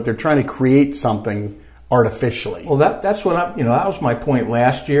nothing, but they're trying to create something artificially. Well, that's what that was my point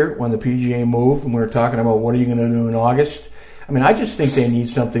last year when the PGA moved, and we were talking about what are you going to do in August. I mean, I just think they need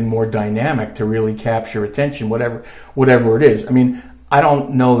something more dynamic to really capture attention, whatever it is. I mean, I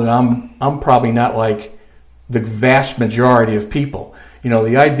don't know that I'm probably not like the vast majority of people.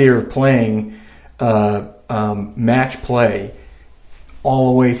 The idea of playing match play all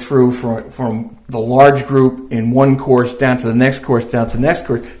the way through from the large group in one course down to the next course,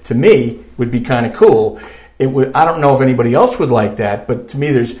 to me would be kind of cool. I don't know if anybody else would like that, but to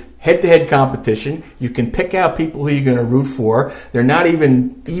me there's head-to-head competition. You can pick out people who you're going to root for. They're not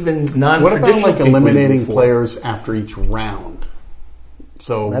even non-traditional. What about like eliminating players after each round?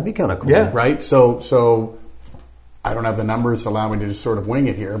 So that'd be kind of cool, right? So I don't have the numbers. Allow me to just sort of wing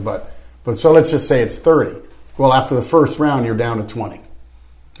it here, but so let's just say it's 30. Well, after the first round, you're down to 20.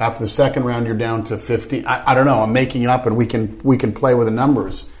 After the second round, you're down to 15. I don't know. I'm making it up, and we can play with the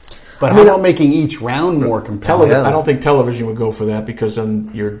numbers. But how about making each round more compelling? I don't think television would go for that because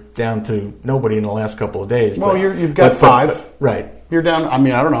then you're down to nobody in the last couple of days. Well, you've got five. Right. You're down. I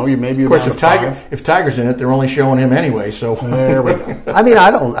mean, I don't know. Maybe you're of course, down to five. If Tiger's in it, they're only showing him anyway. So there we go. I mean,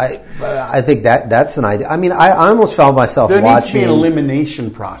 I think that's an idea. I mean, I almost found myself watching. There needs to be an elimination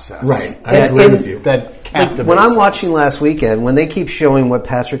process. Right. I agree with you. That captivates when I'm us. watching last weekend, when they keep showing what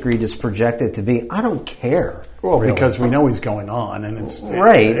Patrick Reed is projected to be, I don't care. Well, really. Because we know he's going on, and it's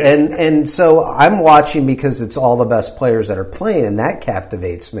right, and so I'm watching because it's all the best players that are playing, and that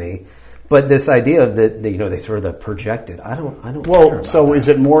captivates me. But this idea of that, they throw the projected, I don't care about so that. Is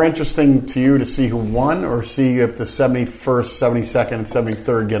it more interesting to you to see who won, or see if the 71st, 72nd, and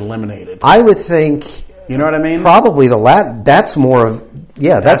 73rd get eliminated? I would think. You know what I mean? Probably that's more of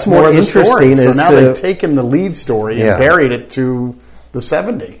that's more interesting. So now they've taken the lead story and buried it to the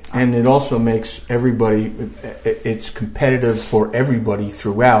 70. And it also makes it's competitive for everybody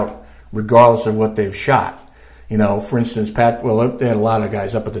throughout, regardless of what they've shot. For instance, they had a lot of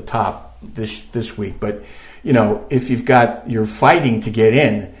guys up at the top this week, but if you're fighting to get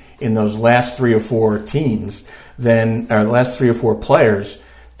in those last 3 or 4 teams, last 3 or 4 players,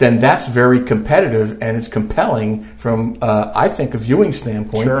 then that's very competitive and it's compelling from I think a viewing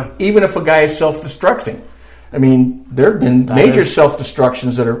standpoint. Sure. Even if a guy is self-destructing. I mean, there have been major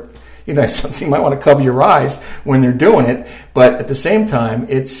self-destructions that are, something you might want to cover your eyes when they're doing it. But at the same time,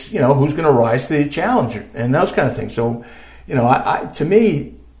 it's, who's going to rise to the challenge and those kind of things. So, to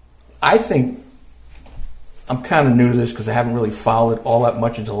me, I think I'm kind of new to this because I haven't really followed it all that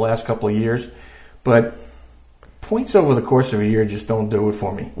much until the last couple of years. But points over the course of a year just don't do it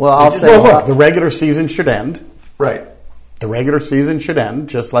for me. Well, I'll say look, the regular season should end. Right. The regular season should end,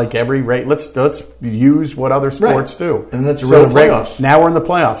 just like every rate. Let's use what other sports do. And that's real playoffs. Now we're in the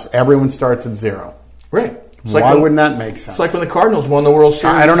playoffs. Everyone starts at 0. Right. Why wouldn't that make sense? It's like when the Cardinals won the World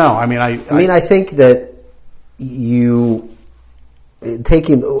Series. I don't know. I mean, I think that you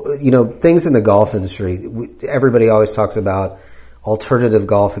taking things in the golf industry. Everybody always talks about alternative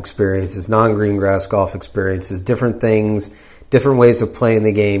golf experiences, non-green grass golf experiences, different things, different ways of playing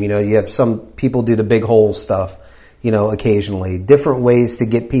the game. You have some people do the big hole stuff. Occasionally, different ways to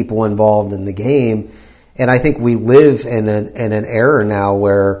get people involved in the game. And I think we live in an era now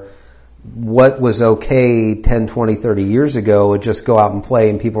where what was okay 10, 20, 30 years ago would just go out and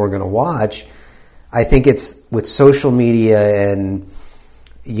play and people are going to watch. I think it's with social media and,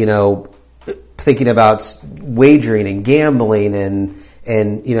 thinking about wagering and gambling and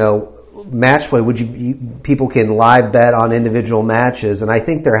match play, people can live bet on individual matches, and I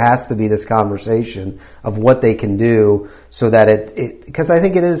think there has to be this conversation of what they can do so that it because I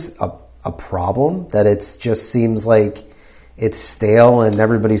think it is a problem that it just seems like it's stale and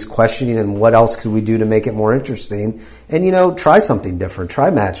everybody's questioning and what else could we do to make it more interesting, and try something different,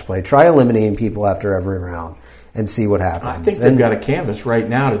 try match play, try eliminating people after every round and see what happens. I think they've got a canvas right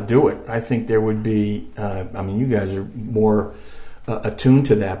now to do it. I think there would be you guys are more attuned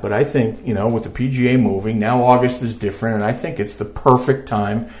to that, but I think with the PGA moving now, August is different, and I think it's the perfect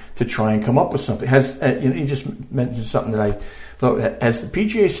time to try and come up with something. You just mentioned something that I thought. Has the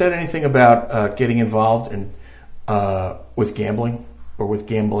PGA said anything about getting involved in with gambling or with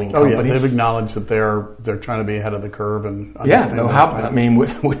gambling companies? Oh yeah, they've acknowledged that they're trying to be ahead of the curve and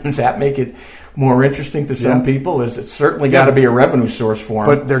wouldn't that make it more interesting to some people? It's certainly got to be a revenue source for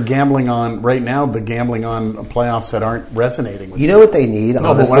them. But they're gambling on right now. The gambling on playoffs that aren't resonating with what they need.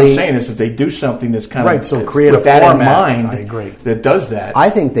 No, honestly, but what I'm saying is that they do something that's kind of so create with a that format, in mind. I agree. That does that. I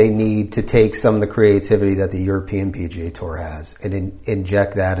think they need to take some of the creativity that the European PGA Tour has and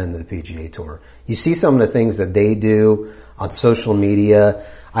inject that into the PGA Tour. You see some of the things that they do on social media.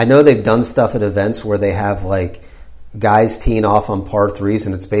 I know they've done stuff at events where they have guys teeing off on par threes,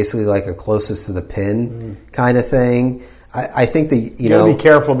 and it's basically like a closest to the pin kind of thing. I think that you gotta be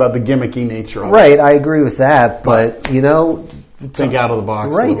careful about the gimmicky nature of it. Right, I agree with that, but think out of the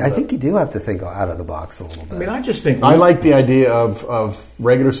box. Right, I think you do have to think out of the box a little bit. I mean, I just think I like the idea of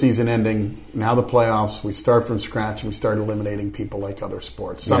regular season ending. Now the playoffs, we start from scratch and we start eliminating people like other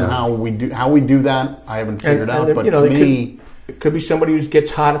sports. Somehow we do. How we do that, I haven't figured out. But to me, it could be somebody who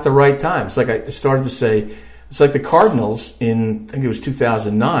gets hot at the right time. It's like I started to say. It's like the Cardinals in, I think it was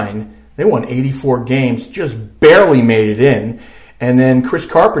 2009. They won 84 games, just barely made it in. And then Chris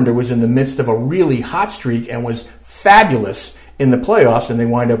Carpenter was in the midst of a really hot streak and was fabulous in the playoffs, and they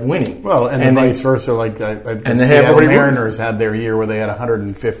wind up winning. Well, and vice versa. Like the Seattle Mariners had their year where they had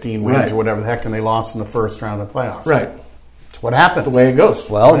 115 wins or whatever the heck, and they lost in the first round of the playoffs. Right. It's what happens. The way it goes.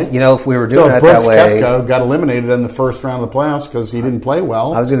 Well, if we were doing it Brooks that way, Koepka got eliminated in the first round of the playoffs because he didn't play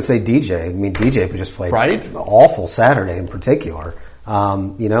well. I was going to say DJ. I mean, DJ just played awful Saturday in particular.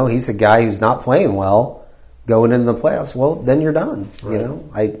 He's a guy who's not playing well going into the playoffs. Well, then you're done.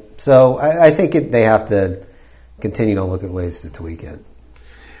 Right. I think they have to continue to look at ways to tweak it.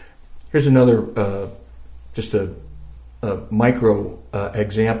 Here's another, just a micro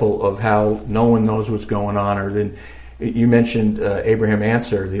example of how no one knows what's going on. Or then you mentioned Abraham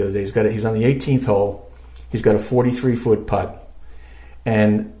Ancer the other day. He's on the 18th hole. He's got a 43-foot putt,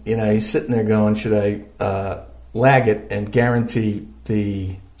 and he's sitting there going, "Should I lag it and guarantee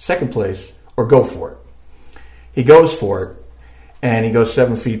the second place, or go for it?" He goes for it, and he goes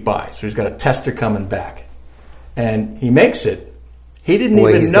 7 feet by. So he's got a tester coming back, and he makes it. He didn't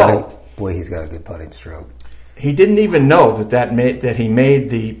even know. He's got a good putting stroke. He didn't even know that he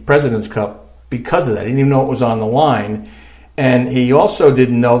made the President's Cup because of that. He didn't even know it was on the line. And he also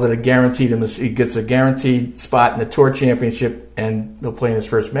didn't know that he gets a guaranteed spot in the Tour Championship, and they'll play in his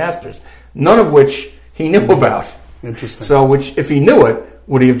first Masters. None of which he knew about. Interesting. So, if he knew it,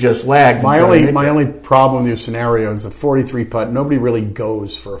 would he have just lagged? My only problem with your scenario is a 43 putt. Nobody really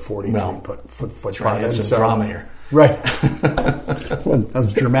goes for a 43 foot putt. That's some drama here. Right. That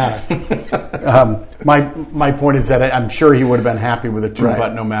was dramatic. My point is that I'm sure he would have been happy with a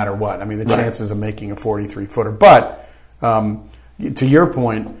 2-putt no matter what. I mean, the chances of making a 43-footer. But to your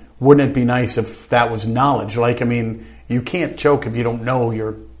point, wouldn't it be nice if that was knowledge? You can't choke if you don't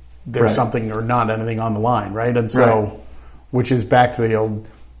know there's something or not anything on the line, right? And so, which is back to the old,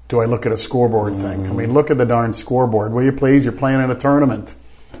 do I look at a scoreboard thing? I mean, look at the darn scoreboard. Will you please? You're playing in a tournament.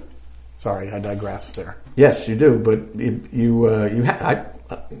 Sorry, I digressed there. Yes, you do, but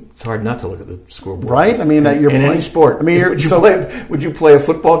it's hard not to look at the scoreboard, right? I mean, in any sport. I mean, would you play a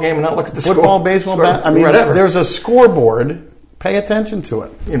football game and not look at the football, baseball? Whatever. There's a scoreboard. Pay attention to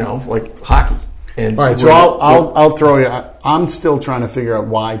it. Like hockey. And all right, so I'll throw you. I'm still trying to figure out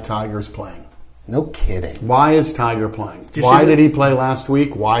why Tiger's playing. No kidding. Why is Tiger playing? Why did he play last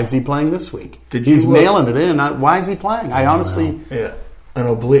week? Why is he playing this week? He's mailing it in. Why is he playing? I honestly. Yeah. An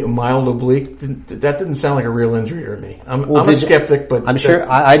mild oblique. That didn't sound like a real injury to me. I'm a skeptic, but I'm sure.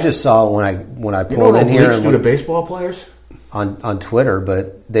 I just saw when I pulled in here and do to baseball players on Twitter,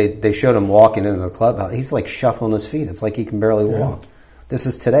 but they showed him walking into the clubhouse. He's like shuffling his feet. It's like he can barely walk. This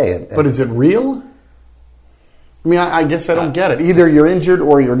is today. But is it real? I mean, I guess I don't get it. Either you're injured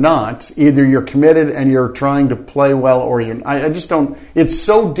or you're not. Either you're committed and you're trying to play well, or you're. I just don't. It's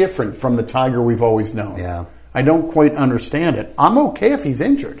so different from the Tiger we've always known. Yeah. I don't quite understand it. I'm okay if he's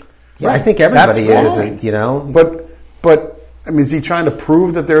injured. Yeah, right. I think everybody is, But I mean, is he trying to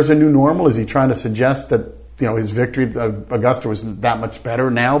prove that there's a new normal? Is he trying to suggest that his victory at Augusta was that much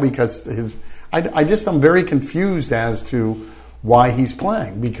better now because I'm very confused as to why he's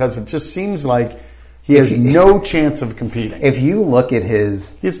playing, because it just seems like he has no chance of competing. If you look at he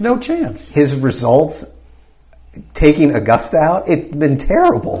has no chance. His results taking Augusta out, it's been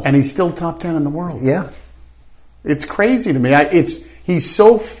terrible, and he's still top 10 in the world. Yeah. It's crazy to me. He's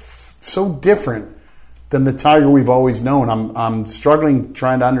so different than the Tiger we've always known. I'm struggling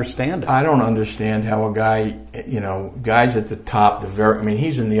trying to understand it. I don't understand how a guy, guys at the top,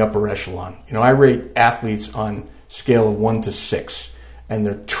 he's in the upper echelon. I rate athletes on scale of 1 to 6, and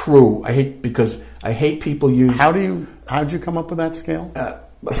they're true. I hate people use. How'd you come up with that scale?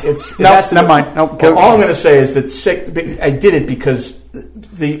 Never mind. No, all I'm going to say is that I did it because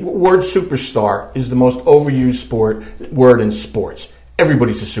the word superstar is the most overused word in sports.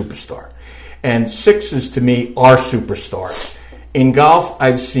 Everybody's a superstar. And 6s, to me, are superstars. In golf,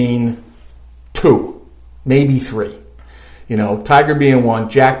 I've seen 2, maybe 3. Tiger being 1,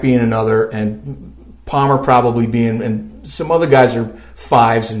 Jack being another, and Palmer probably being, and some other guys are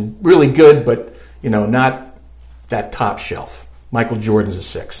 5s and really good, but, not that top shelf. Michael Jordan's a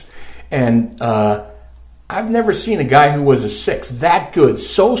 6. And I've never seen a guy who was a 6 that good,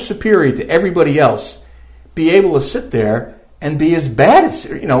 so superior to everybody else, be able to sit there and be as bad as,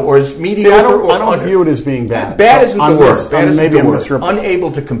 or as mediocre. See, I don't view it as being bad. Bad isn't the word. Bad isn't the word.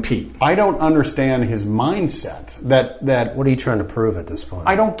 Unable to compete. I don't understand his mindset. That what are you trying to prove at this point?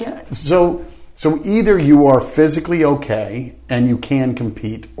 I don't get it. So either you are physically okay and you can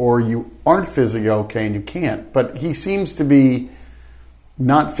compete, or you aren't physically okay and you can't. But he seems to be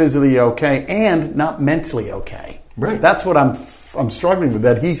not physically okay and not mentally okay. Right. That's what I'm struggling with.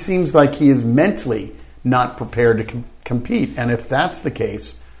 That he seems like he is mentally not prepared to compete. And if that's the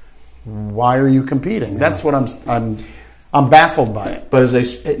case, why are you competing? Yeah. That's what I'm baffled by it. But as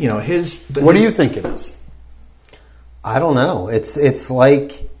they, his. What do you think it is? I don't know. It's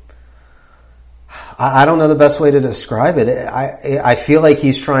like, I don't know the best way to describe it. I feel like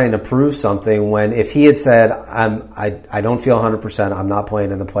he's trying to prove something when if he had said, I don't feel 100%, I'm not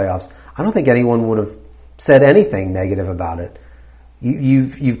playing in the playoffs, I don't think anyone would have said anything negative about it.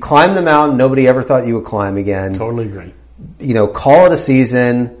 You've climbed the mountain nobody ever thought you would climb again. Totally agree. Call it a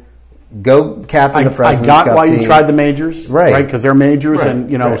season. Go captain the President's Cup I got why team. you tried the majors, right? Because they're majors, right.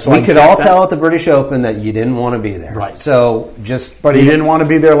 And right. So we could all tell at the British Open that you didn't want to be there, right? So but he didn't want to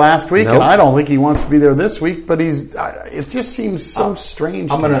be there last week, nope. And I don't think he wants to be there this week. But it just seems so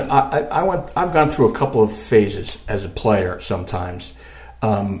strange. I've gone through a couple of phases as a player sometimes,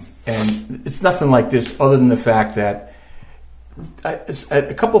 and it's nothing like this other than the fact that at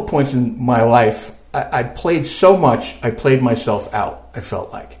a couple of points in my life, I played so much, I played myself out. I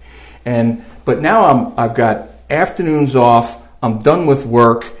felt like. But now I've got afternoons off. I'm done with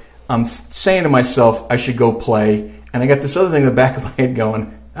work. I'm saying to myself, I should go play. And I got this other thing in the back of my head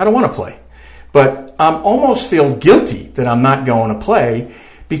going, I don't want to play. But I almost feel guilty that I'm not going to play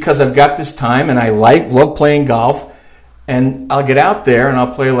because I've got this time and I love playing golf. And I'll get out there and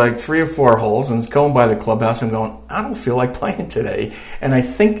I'll play like 3 or 4 holes and going by the clubhouse and going, I don't feel like playing today. And I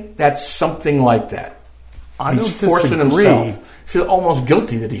think that's something like that. He's forcing himself. Feel almost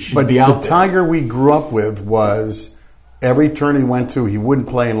guilty that he should be out there. But the Tiger we grew up with was every turn he went to, he wouldn't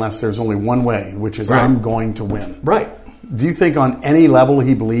play unless there's only one way, which is right. I'm going to win. Right. Do you think on any level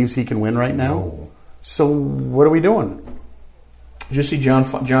he believes he can win right now? No. So what are we doing? Did you see John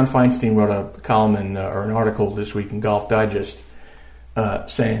Feinstein wrote a column or an article this week in Golf Digest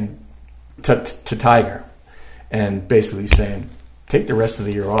saying to Tiger and basically saying, take the rest of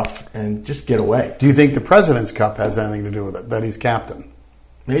the year off and just get away. Do you think the President's Cup has anything to do with it, that he's captain?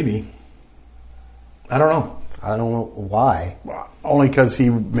 Maybe. I don't know. I don't know why. Well, only because he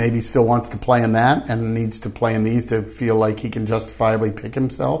maybe still wants to play in that and needs to play in these to feel like he can justifiably pick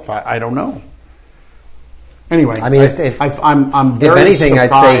himself. I don't know. Anyway, I mean, I'm very if anything,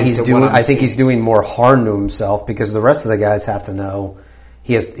 I'd say he's doing. I think seeing. He's doing more harm to himself because the rest of the guys have to know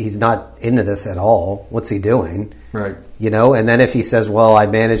he's not into this at all. What's he doing? Right. And then if he says, well, I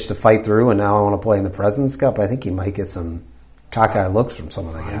managed to fight through and now I want to play in the President's Cup, I think he might get some cockeyed looks from some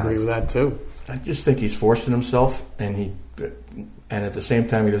of the guys. I agree with that, too. I just think he's forcing himself, and at the same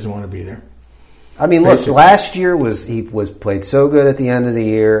time, he doesn't want to be there. I mean, look, last year he was played so good at the end of the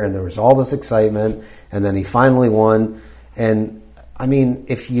year, and there was all this excitement, and then he finally won. And I mean,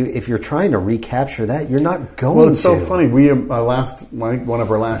 if you're trying to recapture that, you're not going to. Well, it's so funny. We one of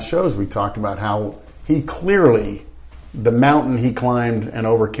our last shows, we talked about how he clearly. The mountain he climbed and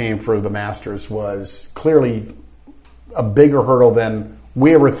overcame for the Masters was clearly a bigger hurdle than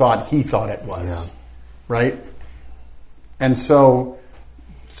we ever thought he thought it was, right? And so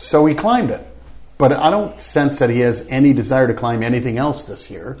he climbed it. But I don't sense that he has any desire to climb anything else this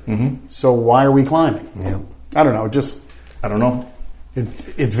year. Mm-hmm. So why are we climbing? Yeah. I don't know. I don't know.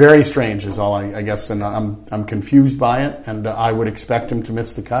 It's very strange is all I guess, and I'm confused by it, and I would expect him to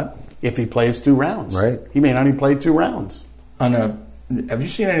miss the cut. If he plays 2 rounds. Right. He may not even play 2 rounds. Have you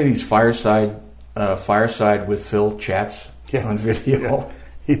seen any of these fireside with Phil chats on video?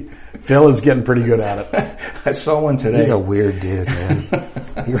 Yeah. Phil is getting pretty good at it. I saw one today. He's a weird dude, man.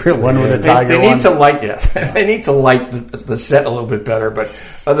 He really one with the Tiger they need to light They need to light the set a little bit better. But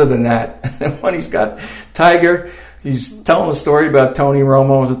other than that, when he's got Tiger, he's telling a story about Tony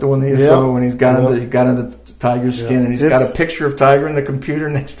Romo. Is it the one that you saw when he got into Tiger's skin, and he's got a picture of Tiger in the computer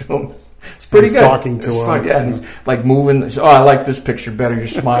next to him. It's pretty good. Talking to him. Yeah, and he's like moving. I like this picture better. You're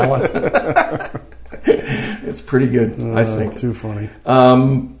smiling. It's pretty good, I think. Too funny.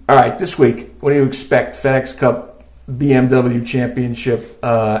 All right, this week, what do you expect? FedEx Cup BMW Championship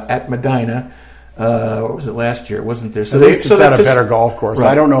at Medina. What was it last year? It wasn't there. So it's at a better golf course. Right.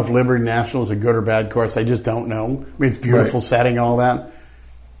 I don't know if Liberty National is a good or bad course. I just don't know. I mean, it's beautiful setting and all that.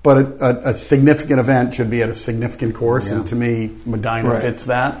 But a significant event should be at a significant course, and to me, Medina fits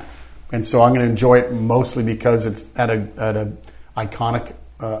that. and so I'm going to enjoy it mostly because it's at a iconic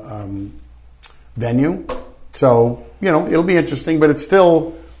venue. So it'll be interesting, but it's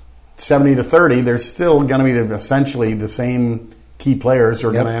still 70-30. There's still going to be essentially the same key players who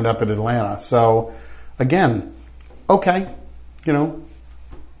are going to end up at Atlanta. So again, okay.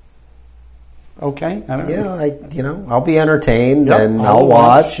 Okay. I don't know. I'll be entertained and I'll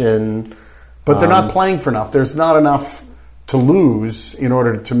watch. But they're not playing for enough. There's not enough to lose in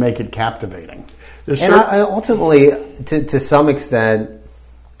order to make it captivating. Ultimately, to some extent,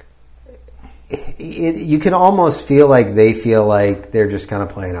 you can almost feel like they feel like they're just kind of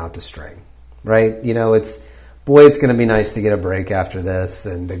playing out the string, right? It's going to be nice to get a break after this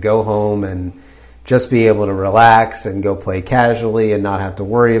and to go home and just be able to relax and go play casually and not have to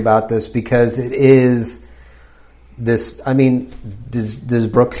worry about this, because it is this. I mean, does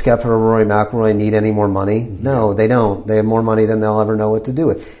Brooks Koepka or Rory McIlroy need any more money? No, they don't. They have more money than they'll ever know what to do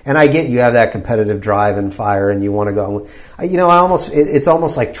with. And I get you have that competitive drive and fire, and you want to go. It's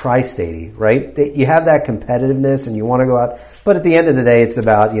almost like tri-statey, right? You have that competitiveness, and you want to go out. But at the end of the day, it's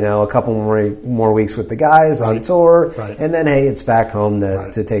about a couple more weeks with the guys on tour, and then it's back home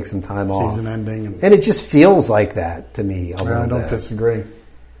to take some time off. Season ending, and it just feels like that to me. I don't disagree.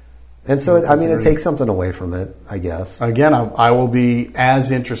 And so, it takes something away from it, I guess. Again, I will be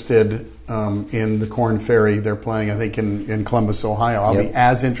as interested in the Korn Ferry. They're playing, I think, in Columbus, Ohio. I'll be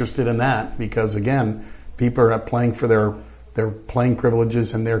as interested in that because, again, people are playing for their playing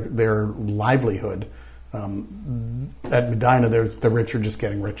privileges and their livelihood. At Medina, the rich are just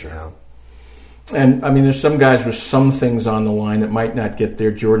getting richer. Yeah. And, there's some guys with some things on the line that might not get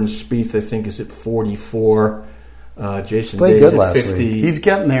there. Jordan Spieth, I think, is at 44. Jason Day good last 50. week. He's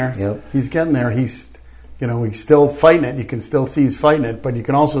getting there. Yep. He's getting there. He's still fighting it. You can still see he's fighting it, but you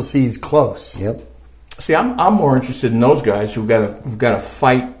can also see he's close. Yep. See, I'm more interested in those guys who've got to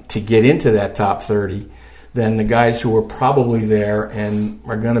fight to get into that top 30 than the guys who are probably there and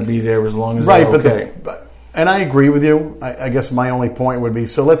are going to be there as long as they're okay. And I agree with you. I guess my only point would be,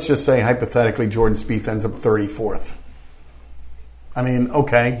 so let's just say hypothetically Jordan Spieth ends up 34th.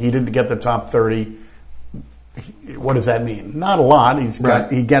 Okay, he didn't get the top 30. What does that mean? Not a lot.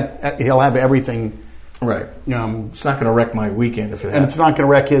 He'll have everything. Right. It's not going to wreck my weekend if it happens. And it's not going to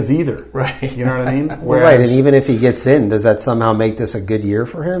wreck his either. Right. You know what I mean? Right. And even if he gets in, does that somehow make this a good year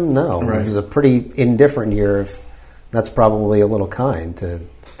for him? No. Right. It was a pretty indifferent year. If that's probably a little kind to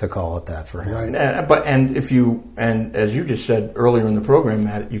call it that for him. Right. And as you just said earlier in the program,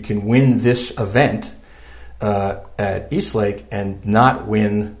 Matt, you can win this event at Eastlake and not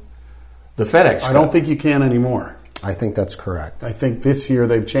win the FedEx Cup. I don't think you can anymore. I think that's correct. I think this year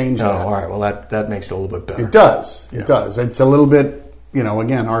they've changed that. All right. Well, that makes it a little bit better. It does. It does. It's a little bit,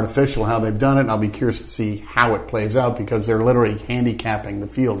 again, artificial how they've done it, and I'll be curious to see how it plays out because they're literally handicapping the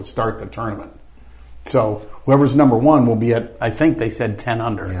field to start the tournament. So whoever's number one will be at, I think they said 10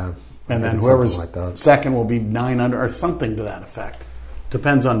 under. Yeah. And then whoever's second will be 9 under or something to that effect.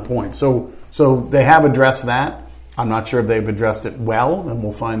 Depends on points. So they have addressed that. I'm not sure if they've addressed it well, and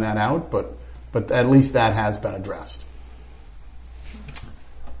we'll find that out, but at least that has been addressed.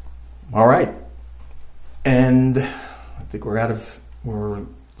 All right. And I think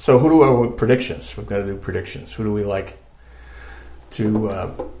so who do we predictions? We've got to do predictions. Who do we like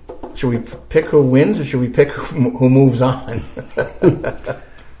to should we pick who wins or should we pick who moves on?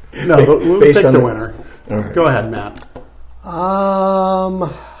 No, we'll pick the winner. All right. Go ahead, Matt. I'll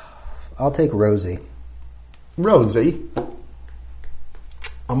take Rosie. Rosie.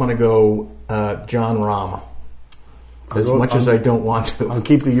 I'm going to go Jon Rahm. As much as I don't want to. I'll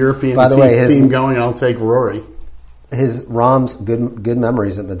keep the European team going, and I'll take Rory. Rahm's good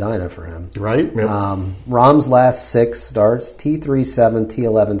memories at Medina for him. Right? Yep. Rahm's last 6 starts, T3 7th,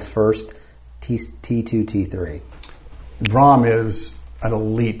 T11th first, T2, T3. Rahm is an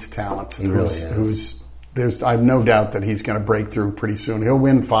elite talent. He really is. I have no doubt that he's going to break through pretty soon. He'll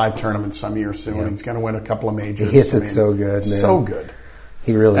win 5 tournaments some year soon. Yeah. He's going to win a couple of majors. He hits it so good, man. So good.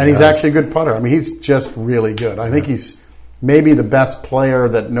 He really and does. He's actually a good putter. He's just really good. I think he's maybe the best player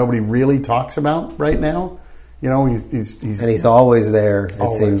that nobody really talks about right now. He's always there. It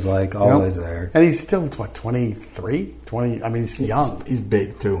always. Seems like always there. And he's still 23, 20. He's young. He's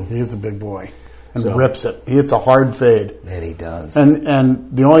big too. He is a big boy. And rips it. He hits a hard fade. And he does.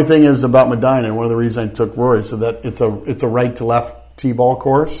 And the only thing is about Medina, and one of the reasons I took Rory, so that it's a right to left tee-ball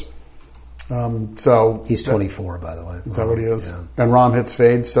course. So he's 24, by the way. Is that what he is? Yeah. And Rahm hits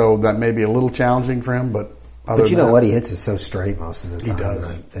fades, so that may be a little challenging for him. But you know what? He hits it so straight most of the time. He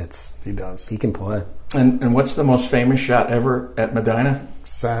does. He does. He can play. And what's the most famous shot ever at Medina?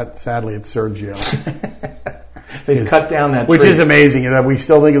 Sadly, it's Sergio. They've cut down that tree. Which is amazing that we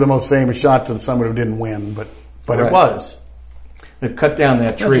still think of the most famous shot to someone who didn't win, but right. It was. They've cut down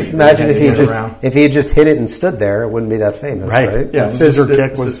that tree. Just imagine if he had just hit it and stood there, it wouldn't be that famous, right? Yeah, the scissor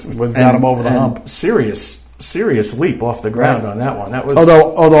kick was got him over the hump. Serious leap off the ground on that one. That was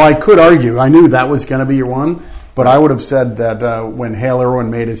although I could argue, I knew that was going to be your one, but I would have said that when Hale Irwin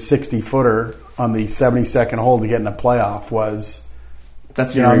made his 60-footer on the 72nd hole to get in the playoff was, and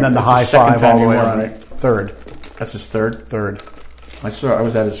then the high five all the way around. Right? Third. That's his third. Third. I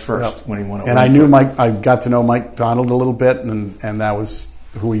was at his first when he won. And I knew Mike. I got to know Mike Donald a little bit, and that was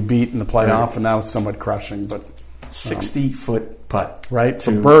who he beat in the playoff, and that was somewhat crushing. But 60-foot putt, right?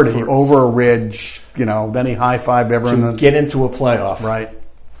 For birdie over a ridge. Then he high-fived everyone to get into a playoff, right?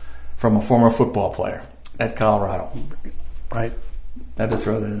 From a former football player at Colorado, right? Had to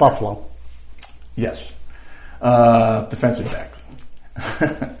throw that in Buffalo. There. Yes, defensive back.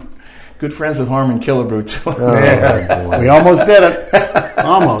 Good friends with Harmon Killebrew, too. We almost did it.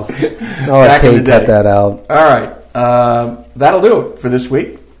 Almost. Kate cut that out. All right. That'll do it for this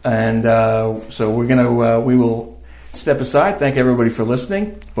week. And so we will step aside. Thank everybody for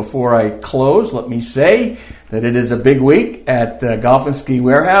listening. Before I close, let me say that it is a big week at Golf and Ski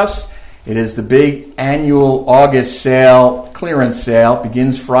Warehouse. It is the big annual August sale, clearance sale.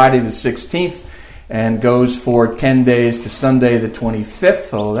 Begins Friday the 16th. And goes for 10 days to Sunday the 25th.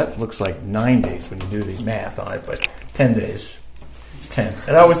 Oh, that looks like 9 days when you do the math on it, but 10 days. It's 10.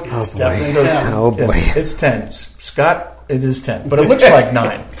 It always definitely goes. Oh, boy. It's 10. Scott, it is 10. But it looks like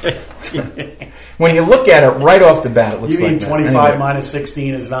 9. When you look at it right off the bat, it looks like 9. You mean 25 minus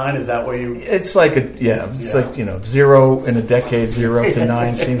 16 is 9? Is that what you... It's like like, 0 in a decade, 0 to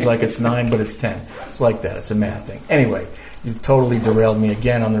 9 seems like it's 9, but it's 10. It's like that. It's a math thing. Anyway. You totally derailed me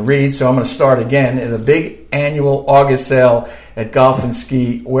again on the read, so I'm going to start again. In the big annual August sale at Golf and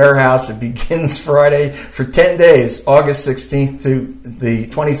Ski Warehouse. It begins Friday for 10 days, August 16th to the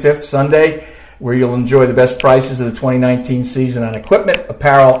 25th, Sunday, where you'll enjoy the best prices of the 2019 season on equipment,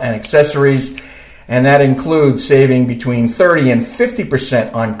 apparel, and accessories. And that includes saving between 30 and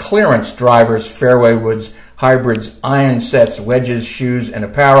 50% on clearance drivers, fairway woods, hybrids, iron sets, wedges, shoes, and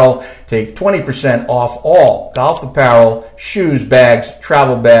apparel. Take 20% off all golf apparel, shoes, bags,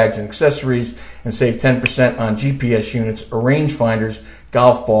 travel bags, and accessories, and save 10% on GPS units, rangefinders,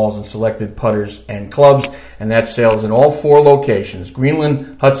 golf balls, and selected putters and clubs. And that sale is in all 4 locations: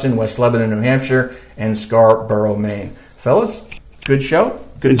 Greenland, Hudson, West Lebanon, New Hampshire, and Scarborough, Maine. Fellas, good show.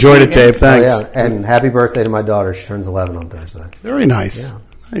 Good Enjoyed it, Dave. Thanks. Oh, yeah. And happy birthday to my daughter. She turns 11 on Thursday. Very nice. Yeah.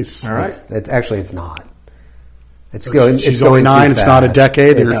 Nice. All right. It's not. It's going. She's it's going 9. too It's fast. not a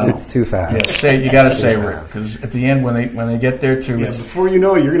decade. It's too fast. Yeah, you got to savor it, because at the end, when they get there too, before you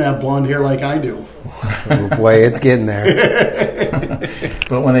know it, you're going to have blonde hair like I do. Oh boy, it's getting there.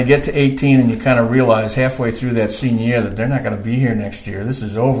 But when they get to 18, and you kind of realize halfway through that senior year that they're not going to be here next year, this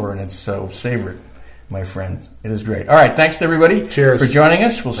is over, and it's so savor it, my friends. It is great. All right, thanks to everybody. Cheers For joining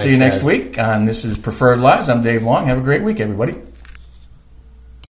us. We'll see you next guys. week on This is Preferred Lives. I'm Dave Long. Have a great week, everybody.